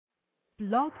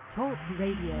Blog Talk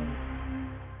Radio.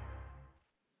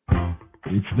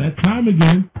 It's that time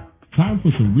again. Time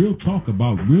for some real talk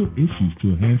about real issues to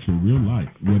enhance your real life.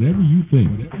 Whatever you think,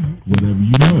 whatever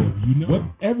you know,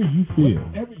 whatever you feel,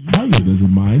 Tanya doesn't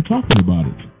mind talking about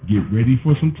it. Get ready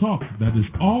for some talk that is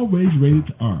always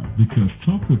rated R, because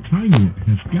Talk with Tanya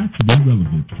has got to be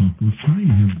relevant. Talk with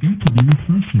Tanya has got to be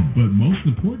refreshing. But most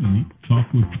importantly, Talk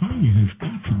with Tanya has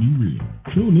got to be real.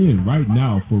 Tune in right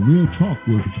now for Real Talk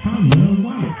with Tanya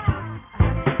White.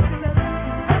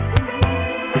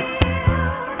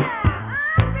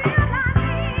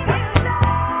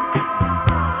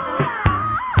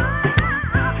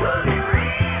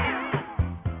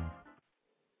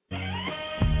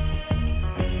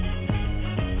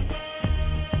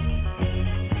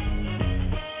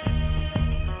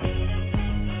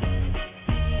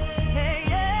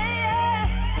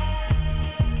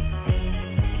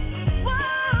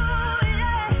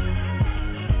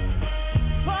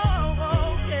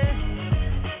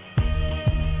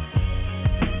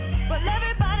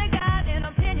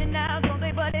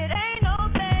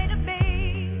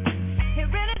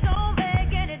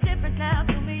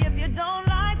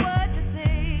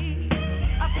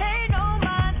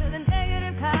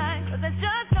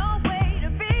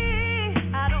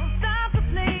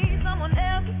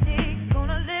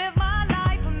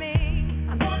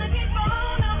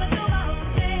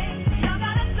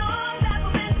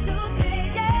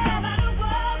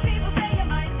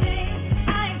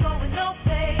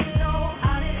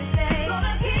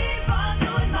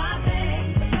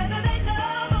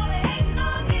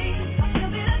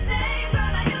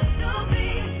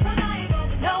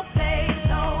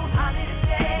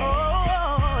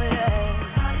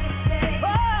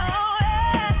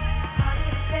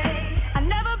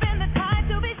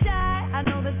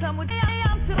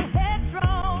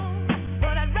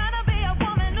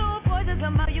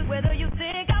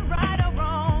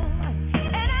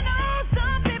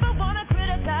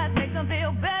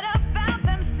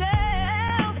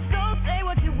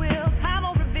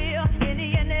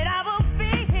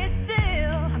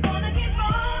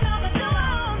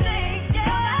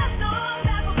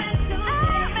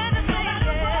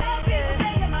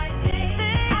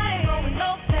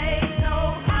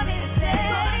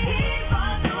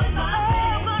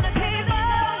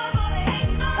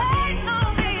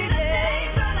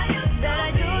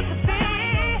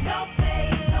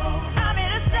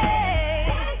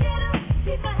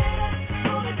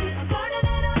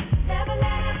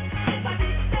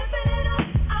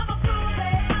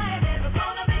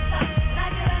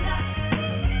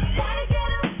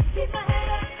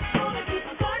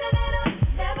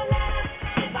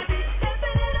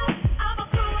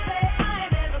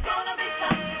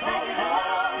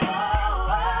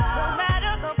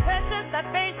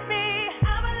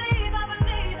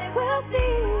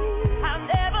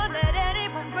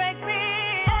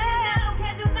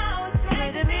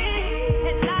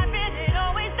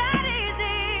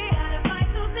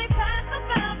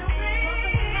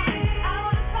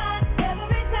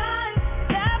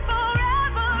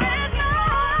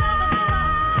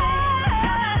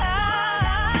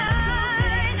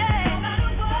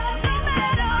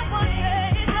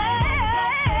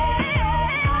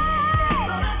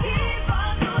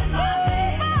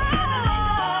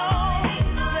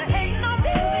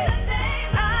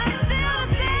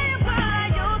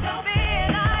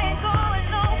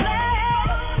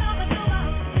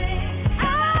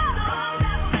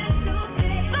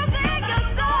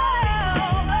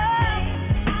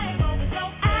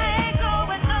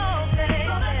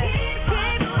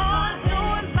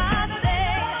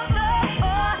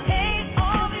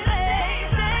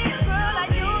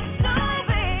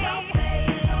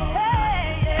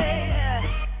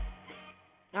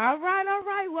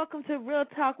 Welcome to Real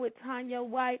Talk with Tanya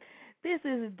White. This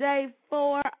is day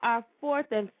 4, our 4th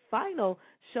and final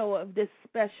show of this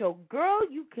special Girl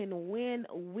You Can Win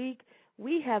week.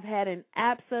 We have had an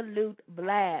absolute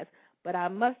blast, but I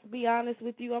must be honest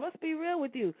with you. I must be real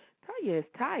with you. Tanya is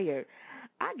tired.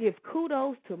 I give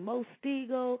kudos to Mo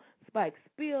Stegall, Spike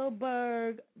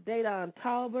Spielberg, Dedan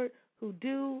Talbert, who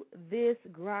do this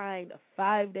grind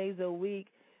 5 days a week.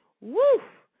 Woo!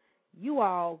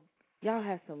 Y'all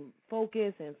have some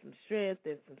focus and some strength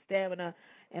and some stamina,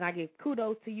 and I give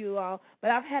kudos to you all. But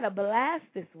I've had a blast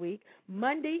this week.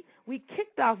 Monday, we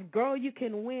kicked off Girl You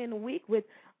Can Win week with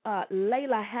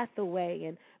Layla Hathaway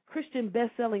and Christian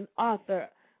best-selling author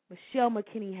Michelle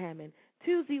McKinney Hammond.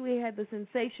 Tuesday, we had the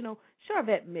sensational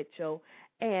Charvette Mitchell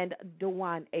and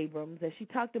DeJuan Abrams, as she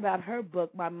talked about her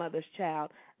book, My Mother's Child.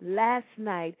 Last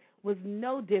night was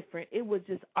no different. It was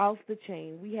just off the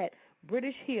chain. We had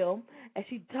British Hill, as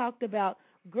she talked about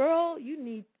girl,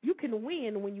 you can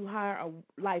win when you hire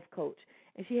a life coach.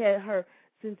 And she had her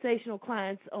sensational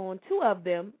clients on, two of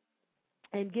them,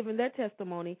 and giving their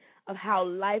testimony of how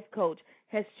life coach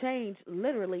has changed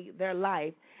literally their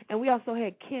life. And we also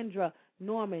had Kendra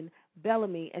Norman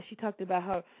Bellamy, and she talked about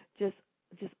her just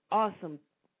awesome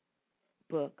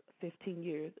book, 15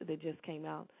 Years, that just came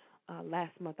out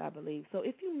last month, I believe. So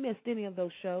if you missed any of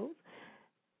those shows,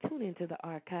 tune into the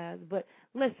archives. But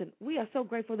listen, we are so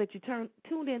grateful that you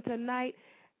tuned in tonight,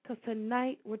 because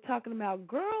tonight we're talking about,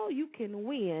 girl, you can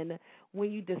win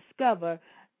when you discover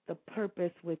the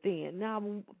purpose within. Now,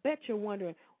 I bet you're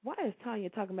wondering, why is Tanya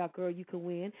talking about girl, you can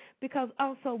win? Because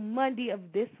also Monday of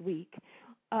this week,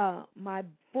 my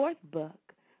fourth book,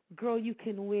 Girl You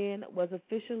Can Win, was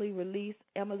officially released,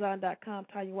 Amazon.com,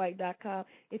 TanyaWhite.com.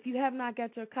 If you have not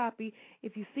got your copy,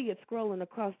 if you see it scrolling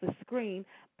across the screen,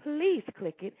 please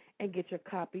click it and get your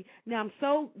copy. Now, I'm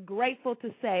so grateful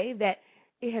to say that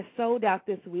it has sold out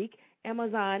this week.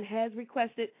 Amazon has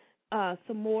requested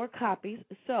some more copies,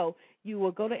 so you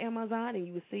will go to Amazon and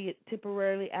you will see it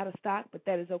temporarily out of stock, but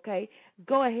that is okay.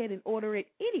 Go ahead and order it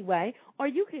anyway, or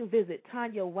you can visit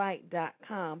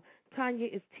TanyaWhite.com. Tanya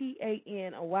is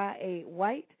Tanya,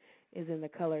 White is in the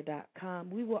color.com.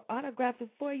 We will autograph it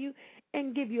for you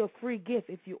and give you a free gift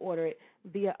if you order it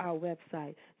via our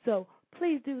website. So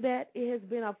please do that. It has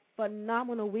been a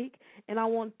phenomenal week, and I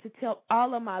want to tell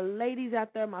all of my ladies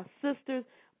out there, my sisters,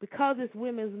 because it's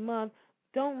Women's Month,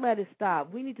 don't let it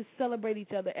stop. We need to celebrate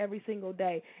each other every single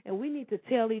day, and we need to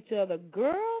tell each other,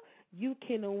 girl, you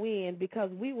can win, because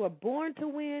we were born to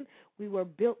win, we were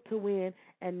built to win,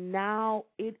 and now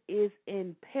it is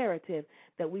imperative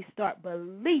that we start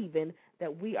believing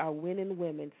that we are winning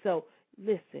women. So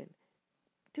listen,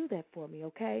 do that for me,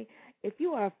 okay? If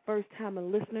you are a first-time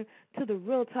listener to the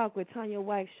Real Talk with Tanya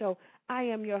White show, I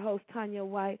am your host, Tanya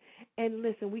White, and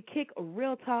listen, we kick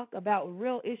real talk about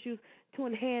real issues to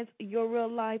enhance your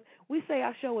real life. We say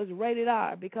our show is rated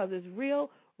R because it's real,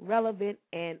 relevant,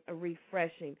 and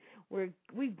refreshing.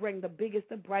 We bring the biggest,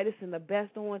 the brightest, and the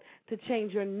best on to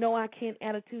change your no I can't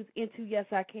attitudes into yes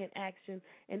I can action.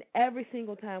 And every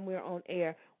single time we're on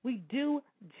air, we do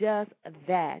just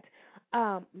that.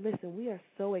 Listen, we are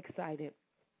so excited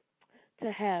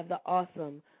to have the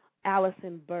awesome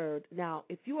Allison Bird. Now,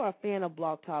 if you are a fan of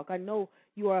Blog Talk, I know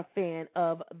you are a fan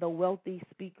of the Wealthy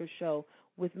Speaker Show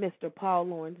with Mr. Paul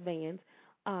Lawrence Van,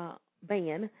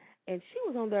 and she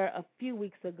was on there a few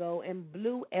weeks ago and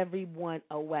blew everyone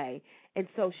away. And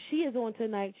so she is on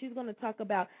tonight. She's going to talk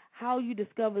about how you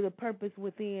discover the purpose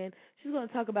within. She's going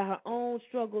to talk about her own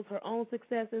struggles, her own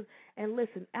successes. And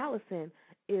listen, Allison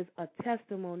is a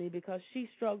testimony because she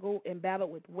struggled and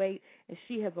battled with weight, and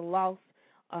she has lost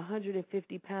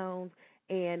 150 pounds.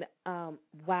 And,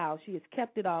 wow, she has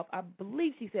kept it off, I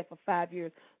believe she said, for 5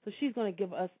 years. So she's going to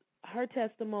give us her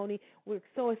testimony. We're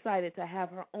so excited to have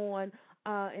her on.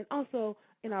 And also,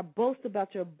 in our Boast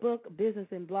About Your Book, Business,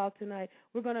 and Blog tonight,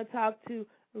 we're going to talk to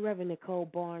Reverend Nicole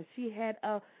Barnes. She had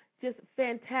a just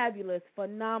fantabulous,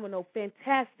 phenomenal,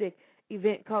 fantastic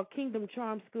event called Kingdom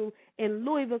Charm School in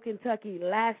Louisville, Kentucky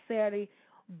last Saturday.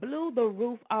 Blew the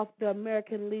roof off the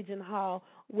American Legion Hall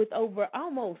with over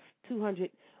almost 200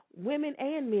 women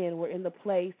and men were in the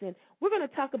place. And we're going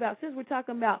to talk about, since we're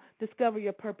talking about discover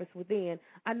your purpose within,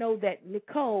 I know that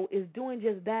Nicole is doing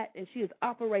just that, and she is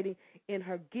operating in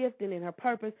her gift and in her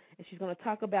purpose, and she's going to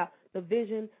talk about the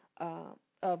vision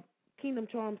of Kingdom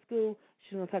Charm School.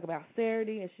 She's going to talk about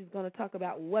Saturday, and she's going to talk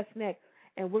about what's next,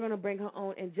 and we're going to bring her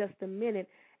on in just a minute.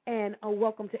 And a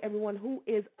welcome to everyone who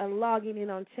is logging in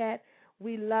on chat.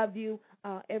 We love you,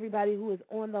 everybody who is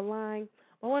on the line.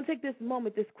 I want to take this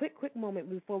moment, this quick moment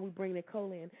before we bring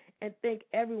Nicole in, and thank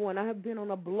everyone. I have been on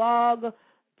a blog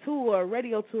tour,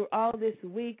 radio tour all this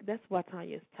week. That's why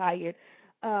Tanya's tired.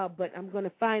 But I'm going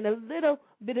to find a little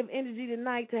bit of energy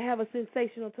tonight to have a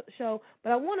sensational show.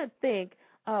 But I want to thank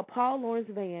Paul Lawrence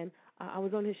Van. I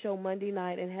was on his show Monday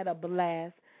night and had a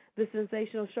blast. The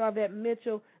sensational Charvette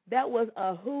Mitchell, that was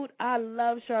a hoot. I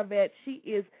love Charvette. She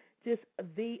is just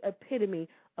the epitome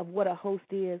of what a host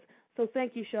is. So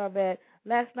thank you, Charvette.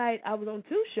 Last night I was on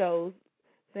 2 shows.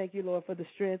 Thank you, Lord, for the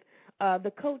strength.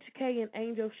 The Coach K and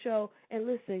Angel show. And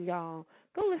listen, y'all,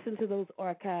 go listen to those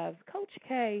archives. Coach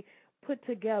K put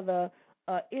together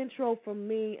an intro for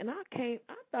me, and I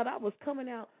thought I was coming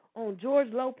out on George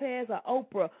Lopez or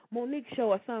Oprah, Monique show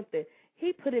or something.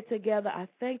 He put it together. I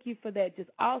thank you for that. Just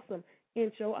awesome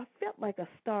intro. I felt like a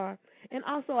star. And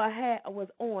also I was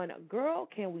on Girl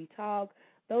Can We Talk.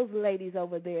 Those ladies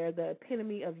over there, the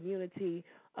epitome of unity,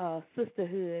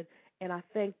 sisterhood, and I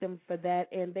thank them for that.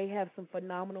 And they have some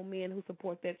phenomenal men who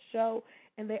support that show,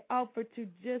 and they offer to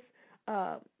just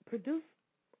produce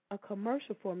a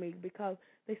commercial for me because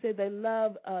they said they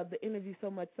love the interview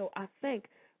so much. So I thank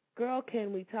Girl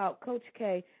Can We Talk, Coach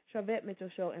K, Charvette Mitchell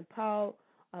Show, and Paul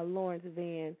Lawrence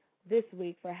Van this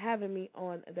week for having me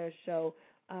on their show.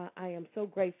 I am so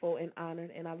grateful and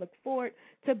honored, and I look forward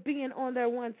to being on there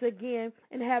once again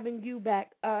and having you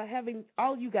back, having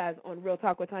all you guys on Real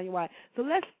Talk with Tanya White. So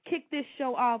let's kick this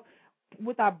show off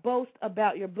with our Boast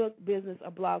About Your Book, Business,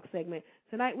 or Blog segment.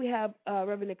 Tonight we have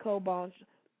Reverend Nicole Barnes.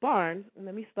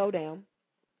 Let me slow down.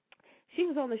 She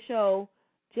was on the show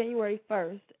January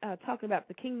 1st talking about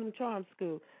the Kingdom Charm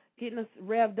School, getting us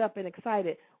revved up and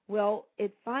excited. Well,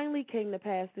 it finally came to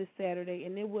pass this Saturday,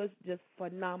 and it was just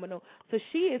phenomenal. So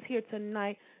she is here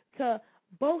tonight to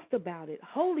boast about it,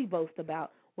 wholly boast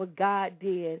about what God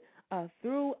did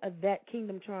through that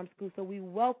Kingdom Charm School. So we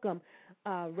welcome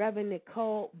Reverend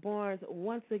Nicole Barnes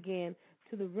once again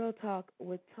to the Real Talk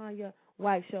with Tanya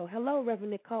White show. Hello,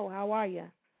 Reverend Nicole. How are you?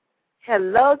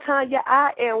 Hello, Tanya.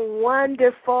 I am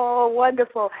wonderful,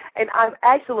 wonderful. And I'm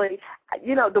actually,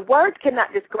 the words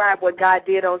cannot describe what God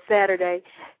did on Saturday.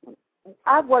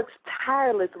 I worked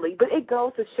tirelessly, but it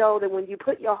goes to show that when you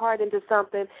put your heart into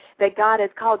something that God has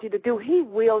called you to do, He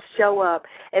will show up.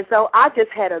 And so I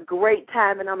just had a great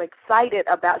time, and I'm excited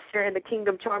about sharing the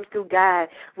Kingdom Charm School guide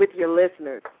with your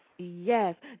listeners.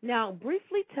 Yes. Now,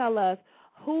 briefly tell us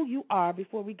who you are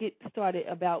before we get started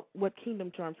about what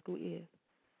Kingdom Charm School is.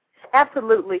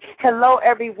 Absolutely. Hello,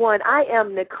 everyone. I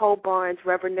am Nicole Barnes,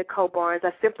 Reverend Nicole Barnes.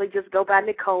 I simply just go by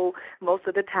Nicole most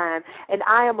of the time. And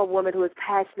I am a woman who is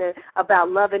passionate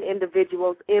about loving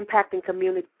individuals, impacting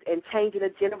communities, and changing a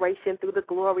generation through the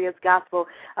glorious gospel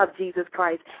of Jesus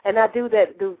Christ. And I do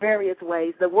that through various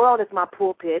ways. The world is my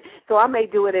pulpit, so I may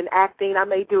do it in acting. I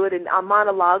may do it in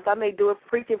monologues. I may do it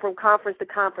preaching from conference to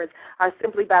conference, or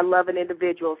simply by loving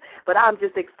individuals. But I'm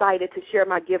just excited to share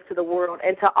my gift to the world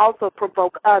and to also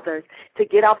provoke others to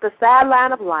get off the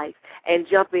sideline of life and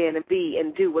jump in and be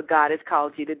and do what God has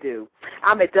called you to do.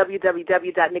 I'm at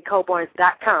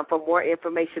www.nicolebarnes.com for more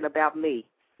information about me.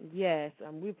 Yes,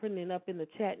 we're putting it up in the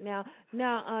chat now.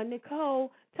 Now,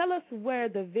 Nicole, tell us where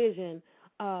the vision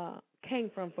came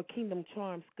from for Kingdom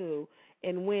Charm School,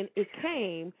 and when it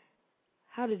came,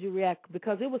 how did you react?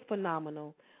 Because it was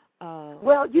phenomenal.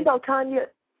 Well, Tanya,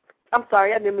 I'm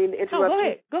sorry, I didn't mean to interrupt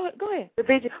you. Go ahead. The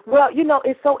vision. Well,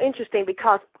 it's so interesting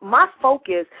because my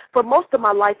focus for most of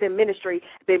my life in ministry,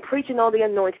 I've been preaching on the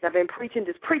anointing. I've been preaching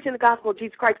the gospel of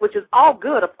Jesus Christ, which is all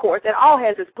good, of course, and all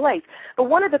has its place. But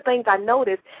one of the things I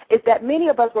noticed is that many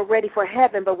of us were ready for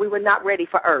heaven, but we were not ready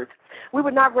for earth. We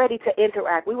were not ready to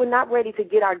interact. We were not ready to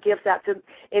get our gifts out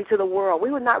into the world.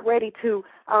 We were not ready to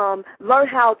learn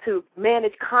how to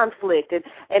manage conflict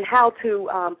and how to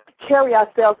carry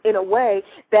ourselves in a way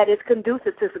that is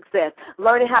conducive to success,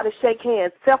 learning how to shake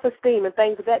hands, self-esteem, and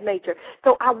things of that nature.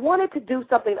 So I wanted to do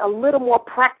something a little more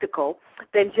practical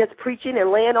than just preaching and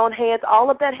laying on hands.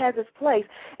 All of that has its place.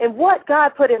 And what God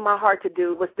put in my heart to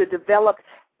do was to develop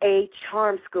a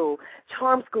charm school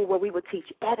where we would teach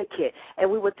etiquette, and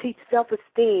we would teach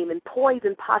self-esteem and poise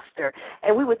and posture,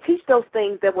 and we would teach those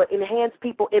things that would enhance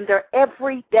people in their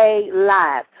everyday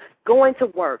lives, going to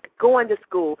work, going to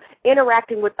school,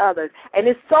 interacting with others. And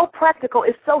it's so practical,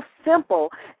 it's so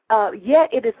simple,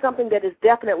 yet it is something that is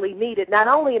definitely needed, not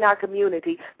only in our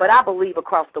community, but I believe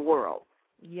across the world.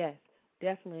 Yes,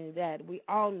 definitely that. We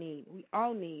all need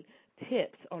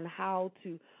tips on how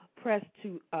to press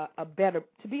to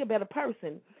be a better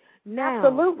person. Now,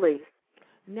 absolutely.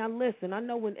 Now listen, I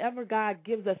know whenever God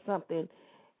gives us something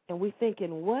and we're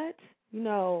thinking, what?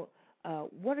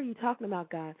 What are you talking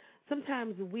about, God?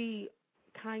 Sometimes we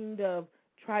kind of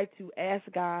try to ask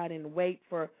God and wait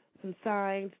for some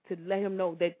signs to let Him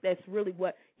know that that's really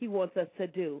what He wants us to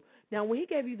do. Now, when He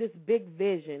gave you this big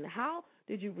vision, how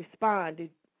did you respond?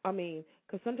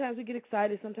 Because sometimes we get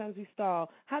excited, sometimes we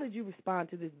stall. How did you respond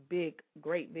to this big,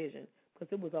 great vision? Because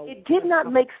it did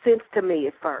not make sense to me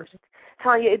at first.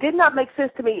 Tanya, it did not make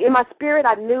sense to me. In my spirit,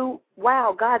 I knew,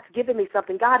 wow, God's given me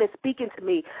something. God is speaking to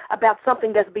me about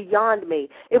something that's beyond me.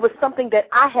 It was something that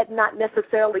I had not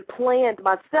necessarily planned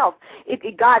myself.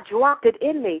 God dropped it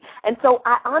in me. And so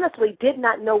I honestly did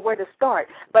not know where to start.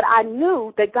 But I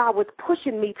knew that God was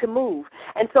pushing me to move.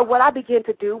 And so what I began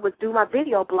to do was do my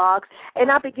video blogs,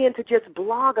 and I began to just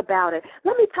blog about it.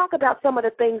 Let me talk about some of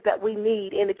the things that we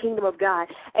need in the kingdom of God.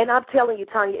 And I'm telling you,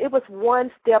 Tanya, it was one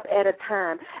step at a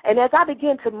time. And as I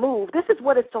began to move, this is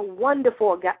what is so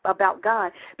wonderful about about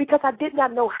God because I did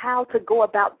not know how to go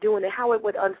about doing it, how it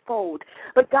would unfold.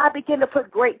 But God began to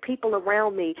put great people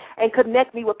around me and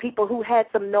connect me with people who had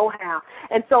some know-how.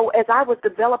 And so as I was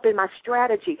developing my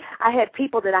strategy, I had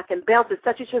people that I can bounce it,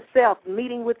 such as yourself,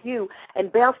 meeting with you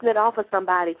and bouncing it off of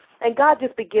somebody. And God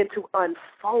just began to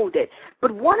unfold it.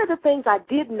 But one of the things I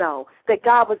did know that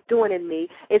God was doing in me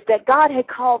is that God had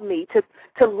called me to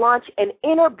launch an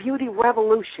inner beauty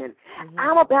revolution. Mm-hmm.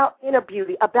 I'm about inner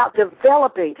beauty, about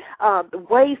developing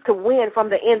ways to win from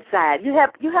the inside. You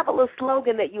have a little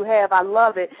slogan that you have. I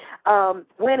love it.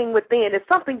 Winning within. It's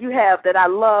something you have that I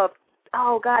love.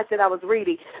 Oh, God said I was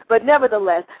reading. But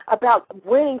nevertheless, about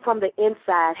winning from the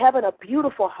inside, having a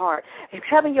beautiful heart, and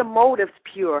having your motives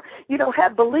pure,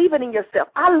 believing in yourself.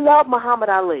 I love Muhammad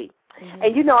Ali. Mm-hmm.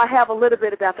 And, I have a little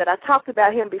bit about that. I talked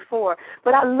about him before.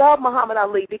 But I love Muhammad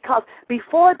Ali because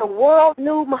before the world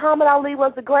knew Muhammad Ali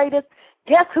was the greatest,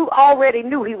 guess who already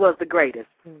knew he was the greatest?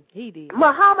 He did.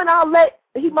 Muhammad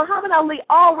Ali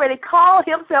already called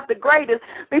himself the greatest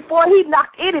before he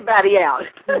knocked anybody out.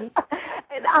 Mm-hmm.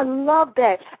 And I love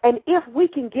that. And if we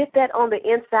can get that on the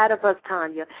inside of us,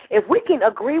 Tanya, if we can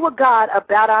agree with God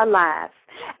about our lives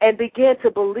and begin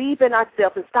to believe in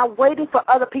ourselves and stop waiting for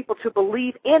other people to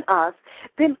believe in us,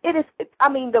 then it is,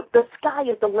 the sky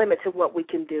is the limit to what we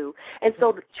can do. And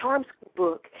so the Charm School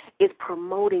book is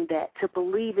promoting that, to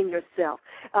believe in yourself.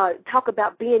 Talk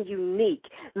about being unique,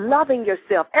 loving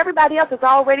yourself. Everybody else is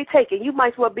already taken. You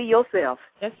might as well be yourself.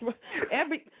 That's right.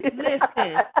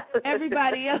 Listen,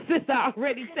 everybody else is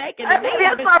already taken. Everybody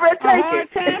else is already taken. A hard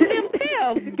time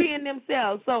themselves, being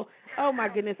themselves. So, oh, my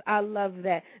goodness, I love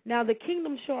that. Now, the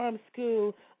Kingdom Charm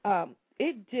School,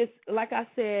 it just, like I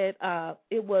said,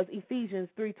 it was Ephesians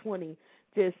 3:20,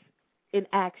 just in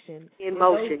action. In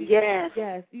motion, yes.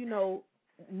 Yes,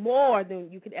 more than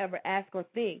you could ever ask or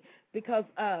think. Because,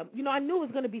 I knew it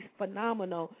was going to be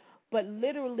phenomenal, but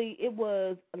literally it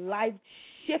was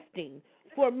life-shifting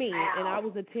for me, and I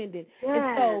was attending. Yes.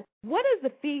 And so what is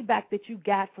the feedback that you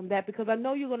got from that? Because I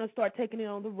know you're going to start taking it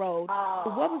on the road. Oh.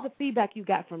 So what was the feedback you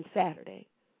got from Saturday?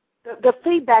 The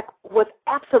feedback was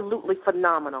absolutely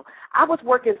phenomenal. I was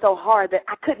working so hard that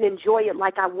I couldn't enjoy it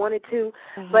like I wanted to,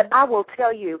 but I will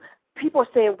tell you, people are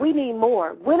saying, we need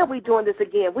more. When are we doing this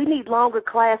again? We need longer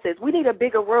classes. We need a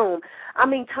bigger room.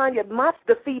 Tanya,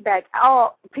 the feedback,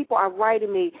 people are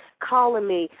writing me, calling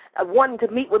me, wanting to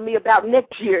meet with me about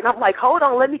next year. And I'm like, hold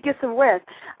on, let me get some rest.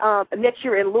 Next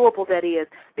year in Louisville, that is,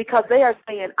 because they are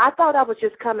saying, I thought I was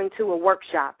just coming to a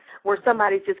workshop where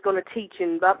somebody's just going to teach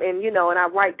and I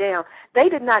write down. They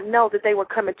did not know that they were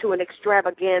coming to an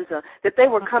extravaganza, that they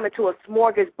were coming to a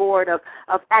smorgasbord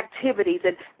of activities,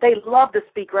 and they loved the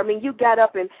speaker. You got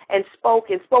up and spoke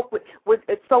with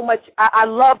so much. I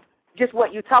love just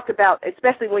what you talked about,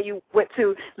 especially when you went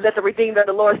to let the Redeemer of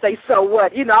the Lord say, so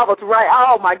what? I was right.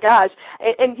 Oh, my gosh.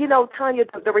 And Tanya,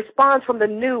 the response from the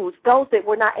news, those that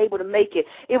were not able to make it,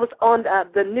 it was on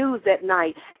the news that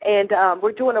night, and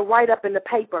we're doing a write-up in the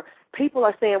paper. People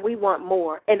are saying we want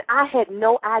more. And I had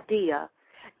no idea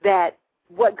that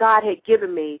what God had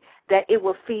given me, that it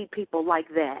will feed people like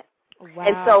that. Wow.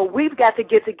 And so we've got to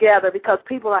get together because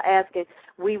people are asking,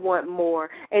 we want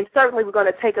more. And certainly we're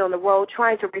going to take it on the road,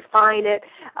 trying to refine it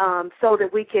so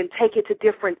that we can take it to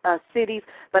different cities.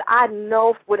 But I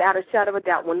know without a shadow of a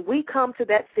doubt, when we come to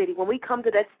that city, when we come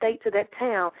to that state, to that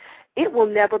town, it will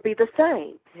never be the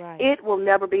same. Right. It will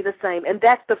never be the same. And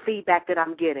that's the feedback that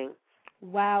I'm getting.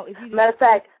 Wow. If you Matter of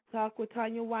fact, talk with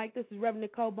Tanya White, this is Reverend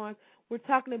Nicole Barnes. We're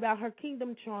talking about her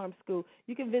Kingdom Charm School.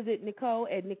 You can visit Nicole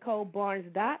at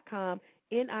NicoleBarnes.com,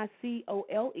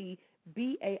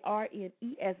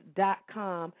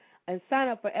 NicoleBarnes.com, and sign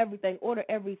up for everything, order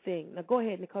everything. Now, go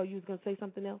ahead, Nicole. You was going to say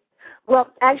something else? Well,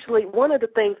 actually, one of the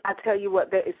things I tell you what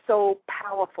that is so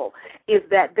powerful is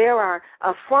that there are,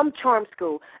 from Charm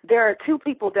School, there are 2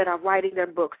 people that are writing their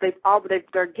books.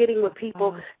 They're getting with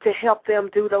people to help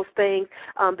them do those things.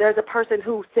 There's a person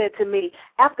who said to me,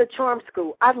 after Charm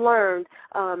School, I learned,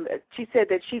 she said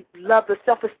that she loved the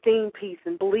self-esteem piece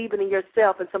and believing in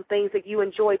yourself and some things that you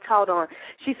enjoy taught on.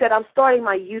 She said, I'm starting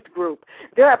my youth group.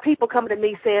 There are people coming to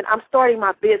me saying, I'm starting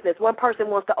my business. One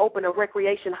person wants to open a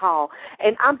recreation hall.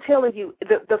 And I'm telling you,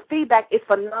 the feedback is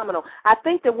phenomenal. I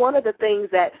think that one of the things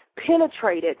that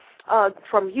penetrated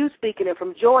from you speaking and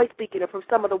from Joy speaking and from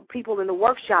some of the people in the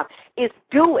workshop is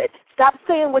do it. Stop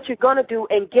saying what you're going to do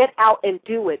and get out and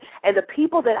do it. And the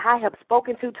people that I have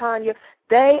spoken to, Tanya,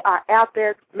 they are out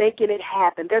there making it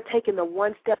happen. They're taking the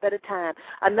one step at a time.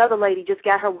 Another lady just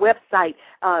got her website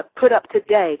put up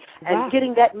today and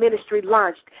getting that ministry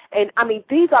launched. And,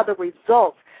 these are the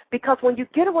results. Because when you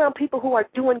get around people who are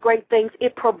doing great things,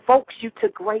 it provokes you to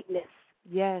greatness.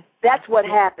 Yes. That's what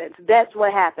happens. That's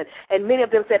what happened. And many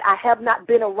of them said, I have not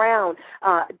been around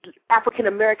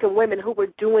African-American women who were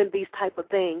doing these type of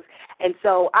things. And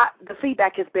so the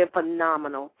feedback has been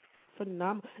phenomenal.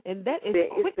 Phenomenal. And that is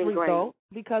quick result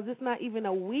because it's not even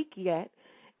a week yet.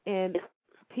 And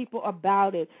people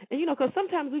about it. And, because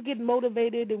sometimes we get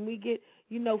motivated and we get,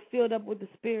 filled up with the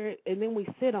Spirit, and then we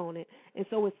sit on it. And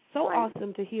so it's so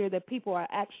awesome to hear that people are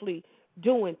actually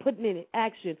putting it in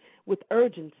action with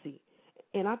urgency.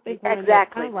 And I think we're in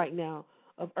that time right now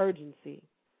of urgency.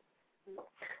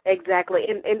 Exactly.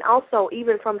 And also,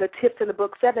 even from the tips in the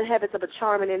book, 7 Habits of a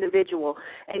Charming Individual,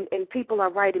 and people are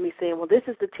writing me saying, well, this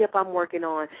is the tip I'm working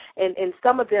on. And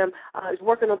some of them is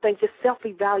working on things, just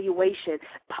self-evaluation,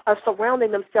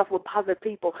 surrounding themselves with positive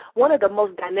people. One of the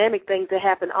most dynamic things that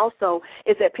happened also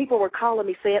is that people were calling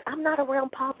me saying, I'm not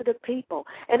around positive people.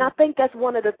 And I think that's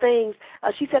one of the things,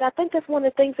 she said, I think that's one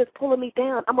of the things that's pulling me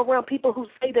down. I'm around people who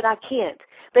say that I can't.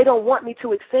 They don't want me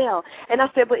to excel. And I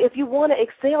said, but if you want to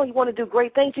excel, you want to do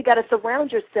great things, you got to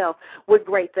surround yourself with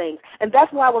great things. And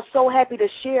that's why I was so happy to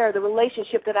share the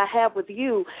relationship that I have with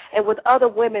you and with other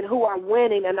women who are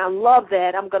winning, and I love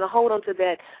that. I'm going to hold on to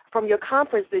that from your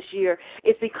conference this year.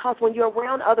 It's because when you're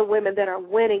around other women that are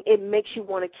winning, it makes you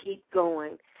want to keep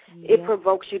going. Yeah. It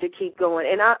provokes you to keep going.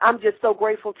 And I'm just so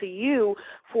grateful to you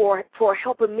for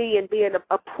helping me and being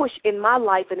a push in my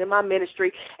life and in my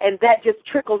ministry, and that just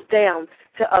trickles down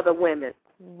to other women.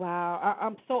 Wow,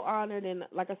 I'm so honored, and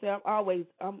like I said,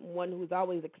 I'm one who's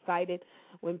always excited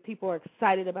when people are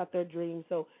excited about their dreams.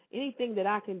 So anything that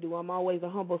I can do, I'm always a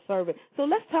humble servant. So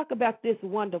let's talk about this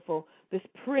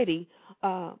pretty,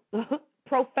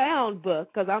 profound book,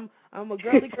 because I'm a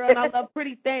girly girl and I love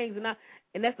pretty things,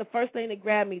 and that's the first thing that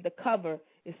grabbed me. The cover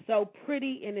is so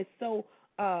pretty, and it's so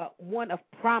one of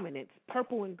prominence.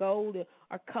 Purple and gold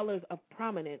are colors of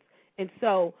prominence, and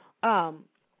so.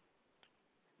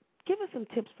 Give us some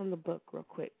tips from the book real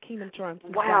quick. Kingdom Charms.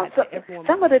 Wow. So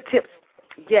some of the tips,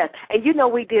 yes. And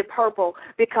we did purple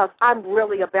because I'm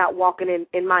really about walking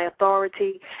in my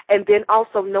authority, and then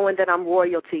also knowing that I'm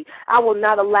royalty. I will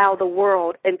not allow the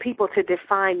world and people to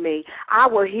define me. I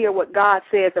will hear what God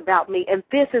says about me, and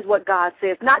this is what God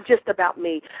says, not just about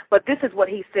me, but this is what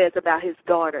he says about his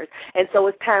daughters. And so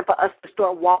it's time for us to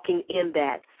start walking in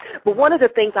that. But one of the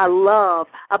things I love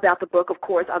about the book, of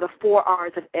course, are the 4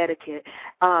 R's of etiquette.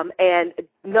 And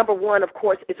number 1, of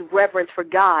course, is reverence for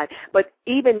God. But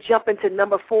even jumping to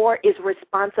number 4 is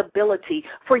responsibility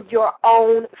for your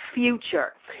own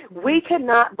future. We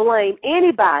cannot blame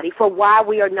anybody for why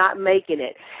we are not making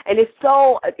it. And it's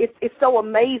so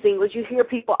amazing when you hear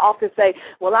people often say,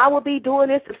 well, I will be doing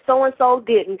this if so-and-so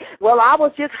didn't. Well, I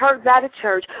was just hurt by the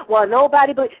church. Well,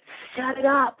 nobody but shut it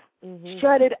up. Mm-hmm.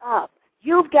 Shut it up.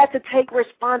 You've got to take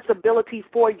responsibility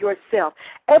for yourself.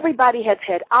 Everybody has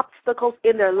had obstacles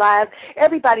in their lives.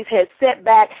 Everybody's had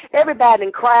setbacks. Everybody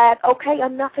cried. Okay,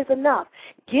 enough is enough.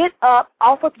 Get up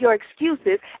off of your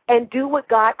excuses and do what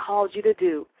God calls you to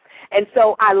do. And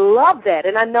so I love that.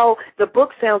 And I know the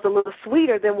book sounds a little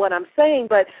sweeter than what I'm saying,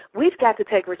 but we've got to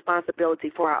take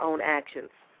responsibility for our own actions.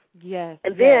 Yes.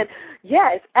 And then,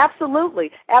 yes, absolutely.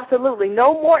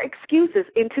 No more excuses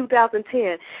in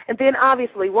 2010. And then,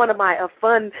 obviously, one of my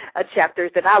fun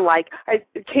chapters that I like are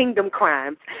Kingdom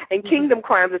Crimes. And Kingdom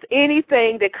Crimes is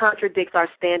anything that contradicts our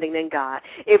standing in God.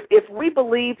 If we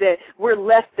believe that we're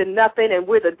less than nothing and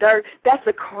we're the dirt, that's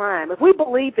a crime. If we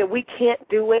believe that we can't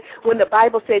do it when the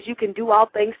Bible says you can do all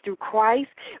things through Christ,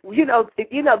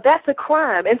 that's a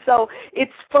crime. And so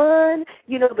it's fun.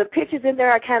 The pictures in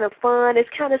there are kind of fun. It's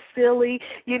kind of silly,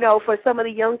 for some of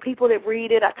the young people that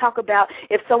read it. I talk about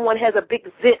if someone has a big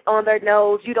zit on their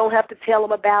nose, you don't have to tell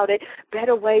them about it.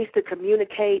 Better ways to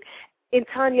communicate. And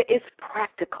Tanya, it's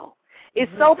practical.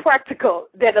 It's so practical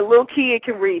that a little kid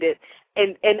can read it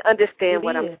and understand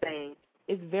what I'm saying.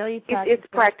 It's very practical. It's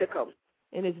practical.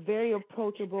 And it's very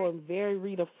approachable and very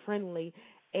reader-friendly.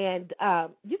 And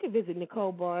you can visit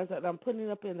Nicole Barnes. I'm putting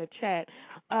it up in the chat.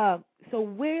 So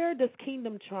where does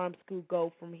Kingdom Charm School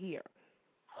go from here?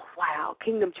 Wow,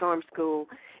 Kingdom Charm School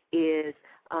is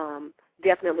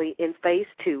definitely in phase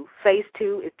 2. Phase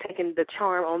 2 is taking the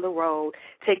charm on the road,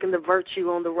 taking the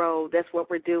virtue on the road. That's what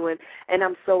we're doing, and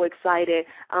I'm so excited.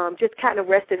 Just kind of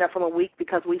resting up from a week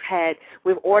because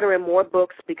we're ordering more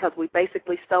books because we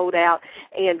basically sold out,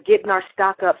 and getting our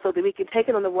stock up so that we can take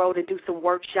it on the road and do some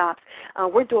workshops.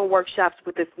 We're doing workshops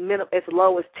with as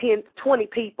low as 20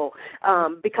 people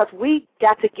because we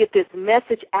got to get this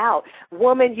message out.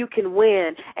 Woman, you can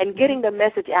win, and getting the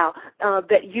message out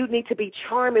that you need to be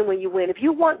charming when you win. If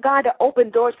you want God to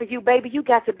open doors for you, baby, you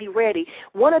got to be ready.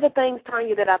 One of the things,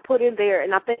 Tanya, that I put in there,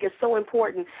 and I think is so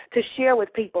important to share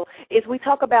with people, is we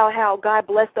talk about how God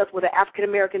blessed us with an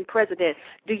African-American president.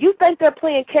 Do you think they're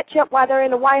playing catch-up while they're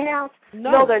in the White House?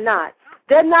 No, they're not.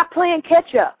 They're not playing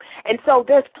catch-up. And so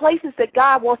there's places that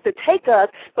God wants to take us,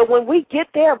 but when we get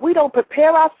there, if we don't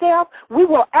prepare ourselves, we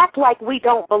will act like we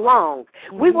don't belong.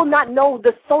 Mm-hmm. We will not know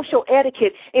the social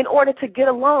etiquette in order to get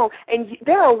along. And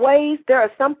there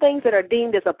are some things that are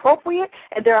deemed as appropriate,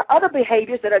 and there are other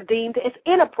behaviors that are deemed as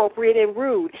inappropriate and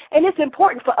rude. And it's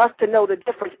important for us to know the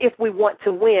difference if we want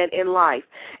to win in life.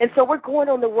 And so we're going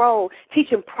on the road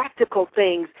teaching practical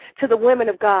things to the women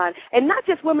of God, and not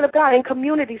just women of God, in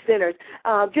community centers.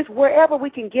 Just wherever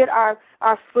we can get our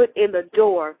foot in the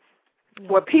door,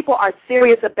 where people are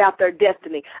serious about their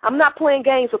destiny. I'm not playing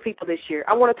games with people this year.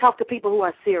 I want to talk to people who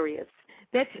are serious.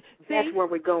 That's where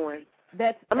we're going.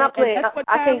 I'm not playing.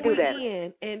 I can't do that.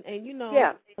 And you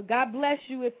know, God bless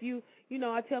you if you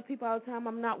know. I tell people all the time,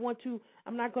 I'm not going to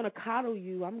coddle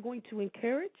you. I'm going to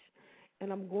encourage,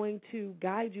 and I'm going to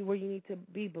guide you where you need to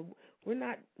be. But we're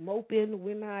not moping.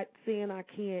 We're not saying I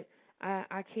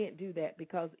can't do that,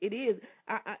 because it is.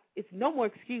 It's no more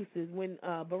excuses. When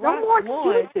Barack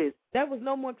won, there was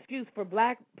no more excuse for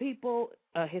black people,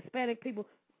 Hispanic people.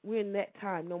 We're in that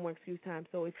time, no more excuse time.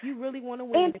 So if you really want to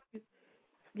win,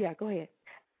 go ahead.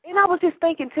 And I was just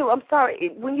thinking, too, I'm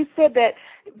sorry, when you said that,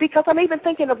 because I'm even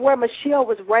thinking of where Michelle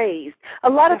was raised. A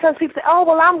lot of times people say, oh,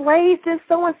 well, I'm raised in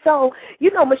so-and-so.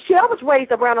 You know, Michelle was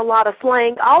raised around a lot of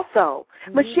slang also.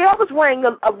 Mm-hmm. Michelle was raised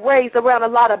around a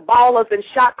lot of ballers and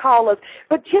shot callers.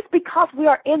 But just because we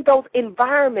are in those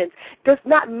environments does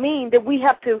not mean that we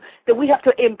have to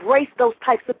embrace those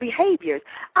types of behaviors.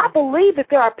 I believe that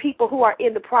there are people who are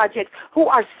in the projects who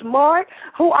are smart,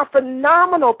 who are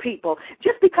phenomenal people.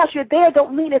 Just because you're there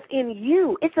don't mean it's in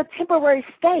you. It's a temporary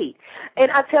state.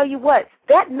 And I tell you what,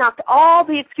 that knocked all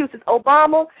the excuses.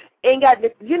 Obama ain't got,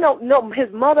 no, his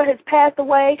mother has passed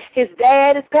away, his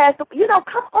dad has passed away.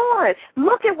 Come on.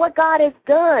 Look at what God has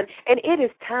done. And it is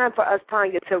time for us,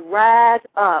 Tanya, to rise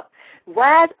up.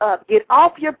 Rise up. Get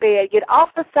off your bed. Get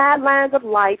off the sidelines of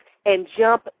life and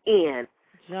jump in.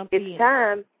 It's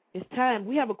time. It's time.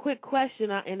 We have a quick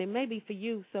question, and it may be for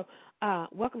you. So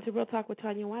welcome to Real Talk with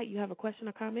Tanya White. You have a question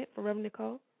or comment for Reverend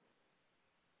Nicole?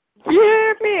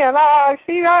 Yeah, man. I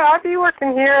be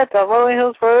working here at the Rolling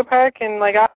Hills Road Park, and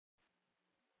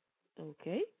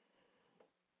Okay.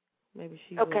 Maybe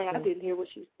she. Okay, I didn't hear what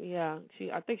she. Yeah,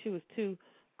 I think she was too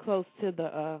close to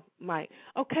the mic.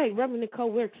 Okay, Reverend Nicole,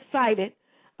 we're excited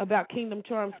about Kingdom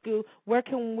Charm School. Where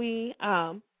can we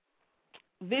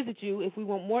visit you if we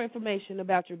want more information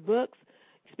about your books,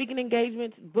 speaking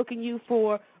engagements, booking you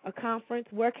for a conference?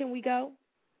 Where can we go?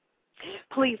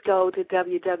 Please go to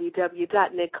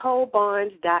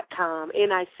www.NicoleBarnes.com,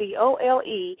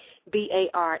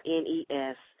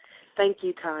 NicoleBarnes. Thank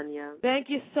you, Tanya. Thank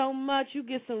you so much. You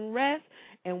get some rest,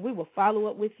 and we will follow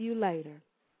up with you later.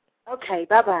 Okay,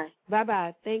 bye-bye.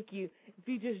 Bye-bye. Thank you. If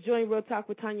you just joined Real Talk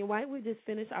with Tanya White, we just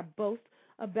finished our boast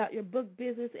about your book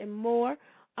business and more,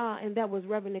 and that was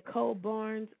Reverend Nicole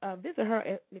Barnes. Visit her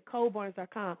at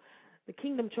NicoleBarnes.com. The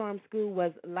Kingdom Charm School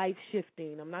was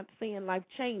life-shifting. I'm not saying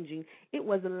life-changing. It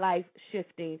was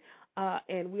life-shifting,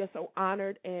 and we are so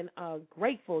honored and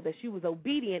grateful that she was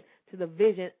obedient to the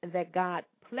vision that God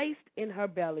placed in her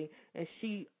belly, and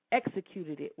she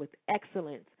executed it with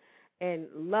excellence and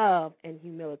love and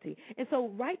humility. And so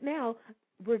right now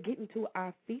we're getting to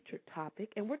our featured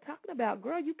topic, and we're talking about,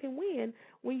 girl, you can win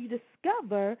when you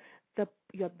discover the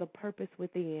purpose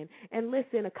within. And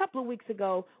listen, a couple of weeks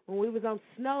ago when we was on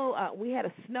snow, we had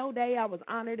a snow day. I was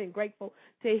honored and grateful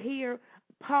to hear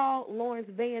Paul Lawrence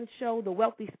Van show, the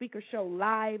Wealthy Speaker Show,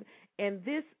 live, and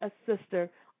this sister,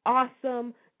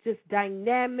 awesome, just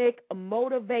dynamic,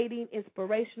 motivating,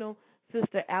 inspirational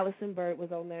sister Allison Bird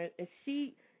was on there, and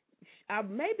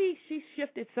maybe she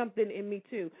shifted something in me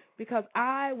too, because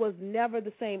I was never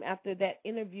the same after that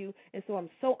interview, and so I'm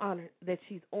so honored that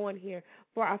she's on here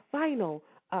for our final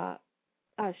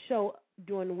show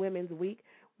during the Women's Week.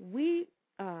 We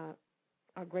are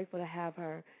grateful to have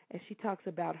her, and she talks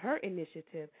about her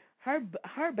initiative, her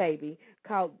baby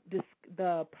called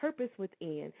The Purpose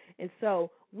Within. And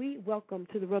so we welcome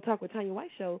to the Real Talk with Tanya White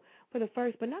show for the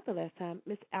first but not the last time,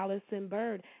 Miss Allison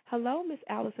Bird. Hello, Miss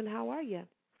Allison. How are you?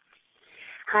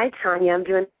 Hi, Tanya. I'm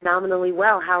doing phenomenally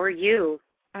well. How are you?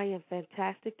 I am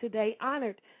fantastic today.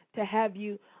 Honored to have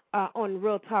you on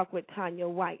Real Talk with Tanya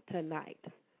White tonight.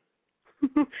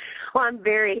 Well, I'm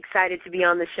very excited to be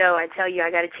on the show. I tell you,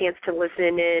 I got a chance to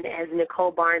listen in as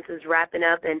Nicole Barnes was wrapping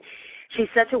up, and She's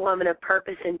such a woman of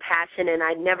purpose and passion, and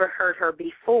I'd never heard her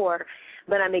before,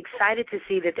 but I'm excited to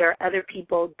see that there are other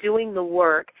people doing the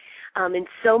work in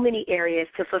so many areas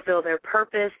to fulfill their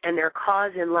purpose and their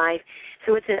cause in life.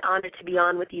 So it's an honor to be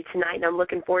on with you tonight, and I'm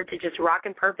looking forward to just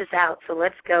rocking purpose out. So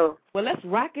let's go. Well, let's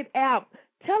rock it out.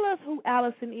 Tell us who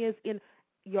Allison is in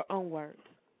your own words.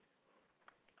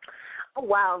 Oh,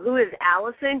 wow. Who is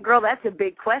Allison? Girl, that's a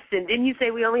big question. Didn't you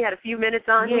say we only had a few minutes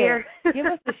on here? Give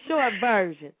us the short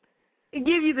version.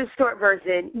 Give you the short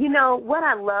version. You know, what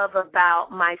I love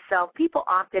about myself, people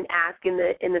often ask in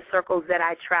the circles that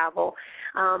I travel,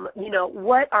 you know,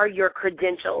 what are your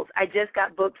credentials? I just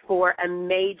got booked for a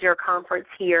major conference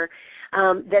here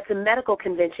that's a medical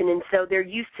convention, and so they're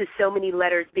used to so many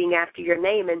letters being after your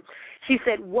name. And she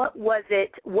said, what was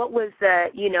the,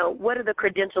 you know, what are the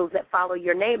credentials that follow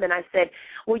your name? And I said,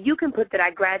 well, you can put that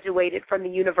I graduated from the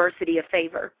University of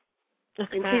Favor. And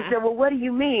she said, well, what do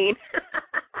you mean?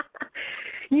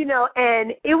 You know,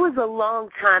 and it was a long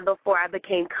time before I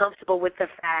became comfortable with the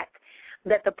fact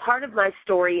that the part of my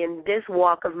story in this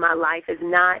walk of my life is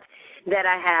not that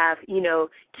I have, you know,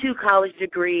 2 college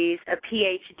degrees, a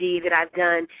PhD, that I've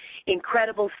done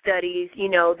incredible studies, you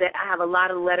know, that I have a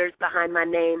lot of letters behind my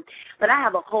name, but I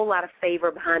have a whole lot of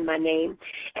favor behind my name.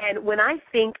 And when I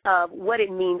think of what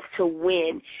it means to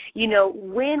win, you know,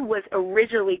 win was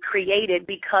originally created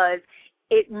because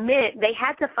it meant they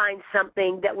had to find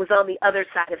something that was on the other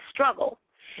side of struggle.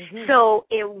 Mm-hmm. So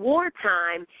in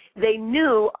wartime, they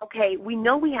knew, okay, we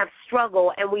know we have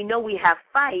struggle and we know we have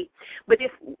fight, but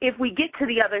if we get to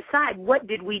the other side, what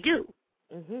did we do?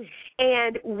 Mm-hmm.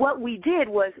 And what we did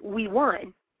was we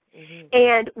won. Mm-hmm.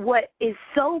 And what is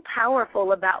so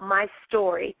powerful about my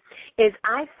story is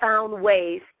I found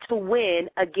ways to win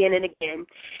again and again.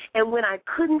 And when I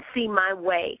couldn't see my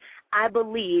way, I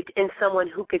believed in someone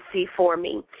who could see for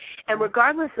me. And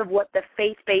regardless of what the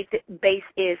faith base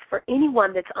is for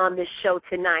anyone that's on this show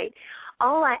tonight,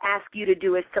 all I ask you to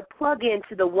do is to plug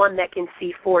into the one that can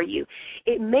see for you.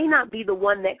 It may not be the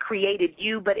one that created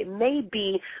you, but it may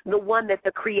be the one that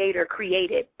the Creator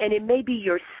created. And it may be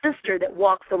your sister that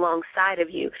walks alongside of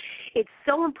you. It's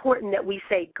so important that we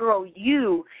say, girl,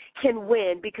 you can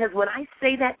win, because when I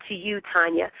say that to you,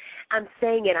 Tanya, I'm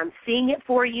saying it. I'm seeing it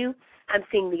for you. I'm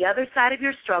seeing the other side of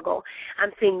your struggle.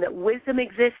 I'm seeing that wisdom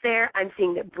exists there. I'm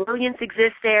seeing that brilliance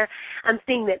exists there. I'm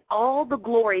seeing that all the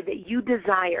glory that you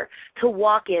desire to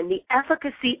walk in, the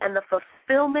efficacy and the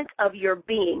fulfillment of your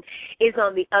being is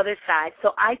on the other side.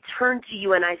 So I turn to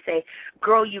you and I say,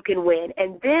 girl, you can win.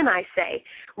 And then I say,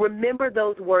 remember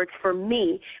those words for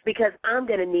me, because I'm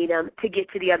going to need them to get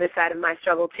to the other side of my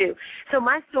struggle too. So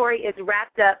my story is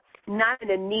wrapped up not in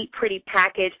a neat, pretty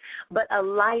package, but a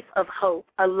life of hope,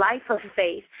 a life of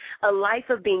faith, a life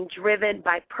of being driven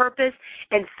by purpose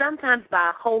and sometimes by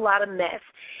a whole lot of mess.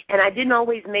 And I didn't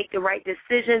always make the right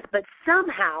decisions, but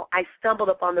somehow I stumbled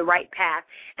upon the right path,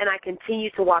 and I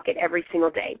continue to walk it every single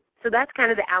day. So that's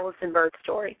kind of the Allison Bird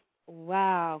story.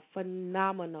 Wow,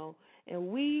 phenomenal. And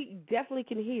we definitely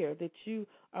can hear that you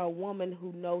are a woman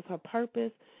who knows her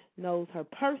purpose, knows her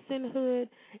personhood,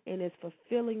 and is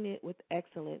fulfilling it with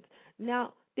excellence.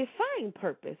 Now, define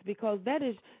purpose, because that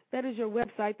is your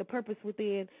website, The Purpose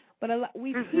Within. But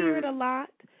we hear it a lot,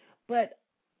 but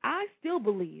I still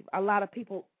believe a lot of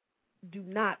people do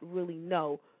not really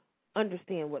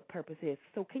understand what purpose is.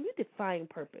 So can you define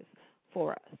purpose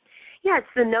for us? Yeah, it's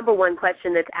the number one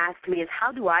question that's asked me is,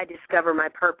 how do I discover my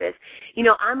purpose? You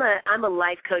know, I'm a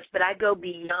life coach, but I go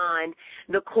beyond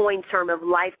the coin term of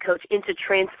life coach into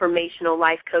transformational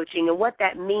life coaching. And what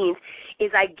that means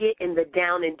is I get in the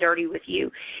down and dirty with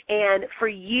you. And for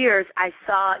years I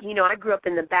saw, you know, I grew up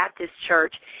in the Baptist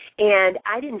church, and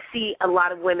I didn't see a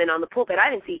lot of women on the pulpit. I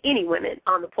didn't see any women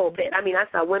on the pulpit. I mean, I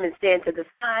saw women stand to the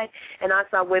side, and I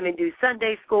saw women do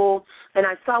Sunday school, and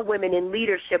I saw women in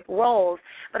leadership roles,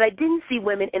 but I didn't see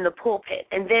women in the pulpit.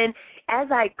 And then as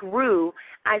I grew,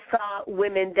 I saw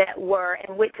women that were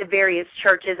and went to various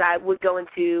churches. I would go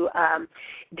into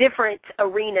different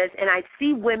arenas, and I'd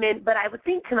see women, but I would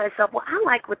think to myself, well, I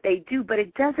like what they do, but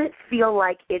it doesn't feel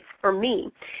like it's for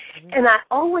me. Mm-hmm. And I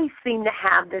always seem to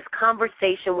have this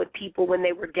conversation with people when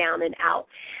they were down and out.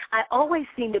 I always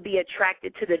seem to be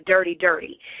attracted to the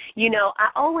dirty. You know, I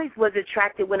always was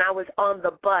attracted when I was on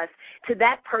the bus to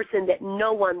that person that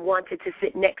no one wanted to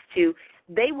sit next to.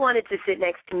 They wanted to sit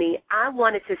next to me. I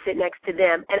wanted to sit next to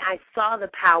them, and I saw the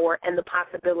power and the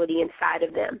possibility inside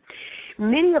of them.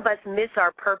 Many of us miss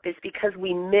our purpose because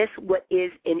we miss what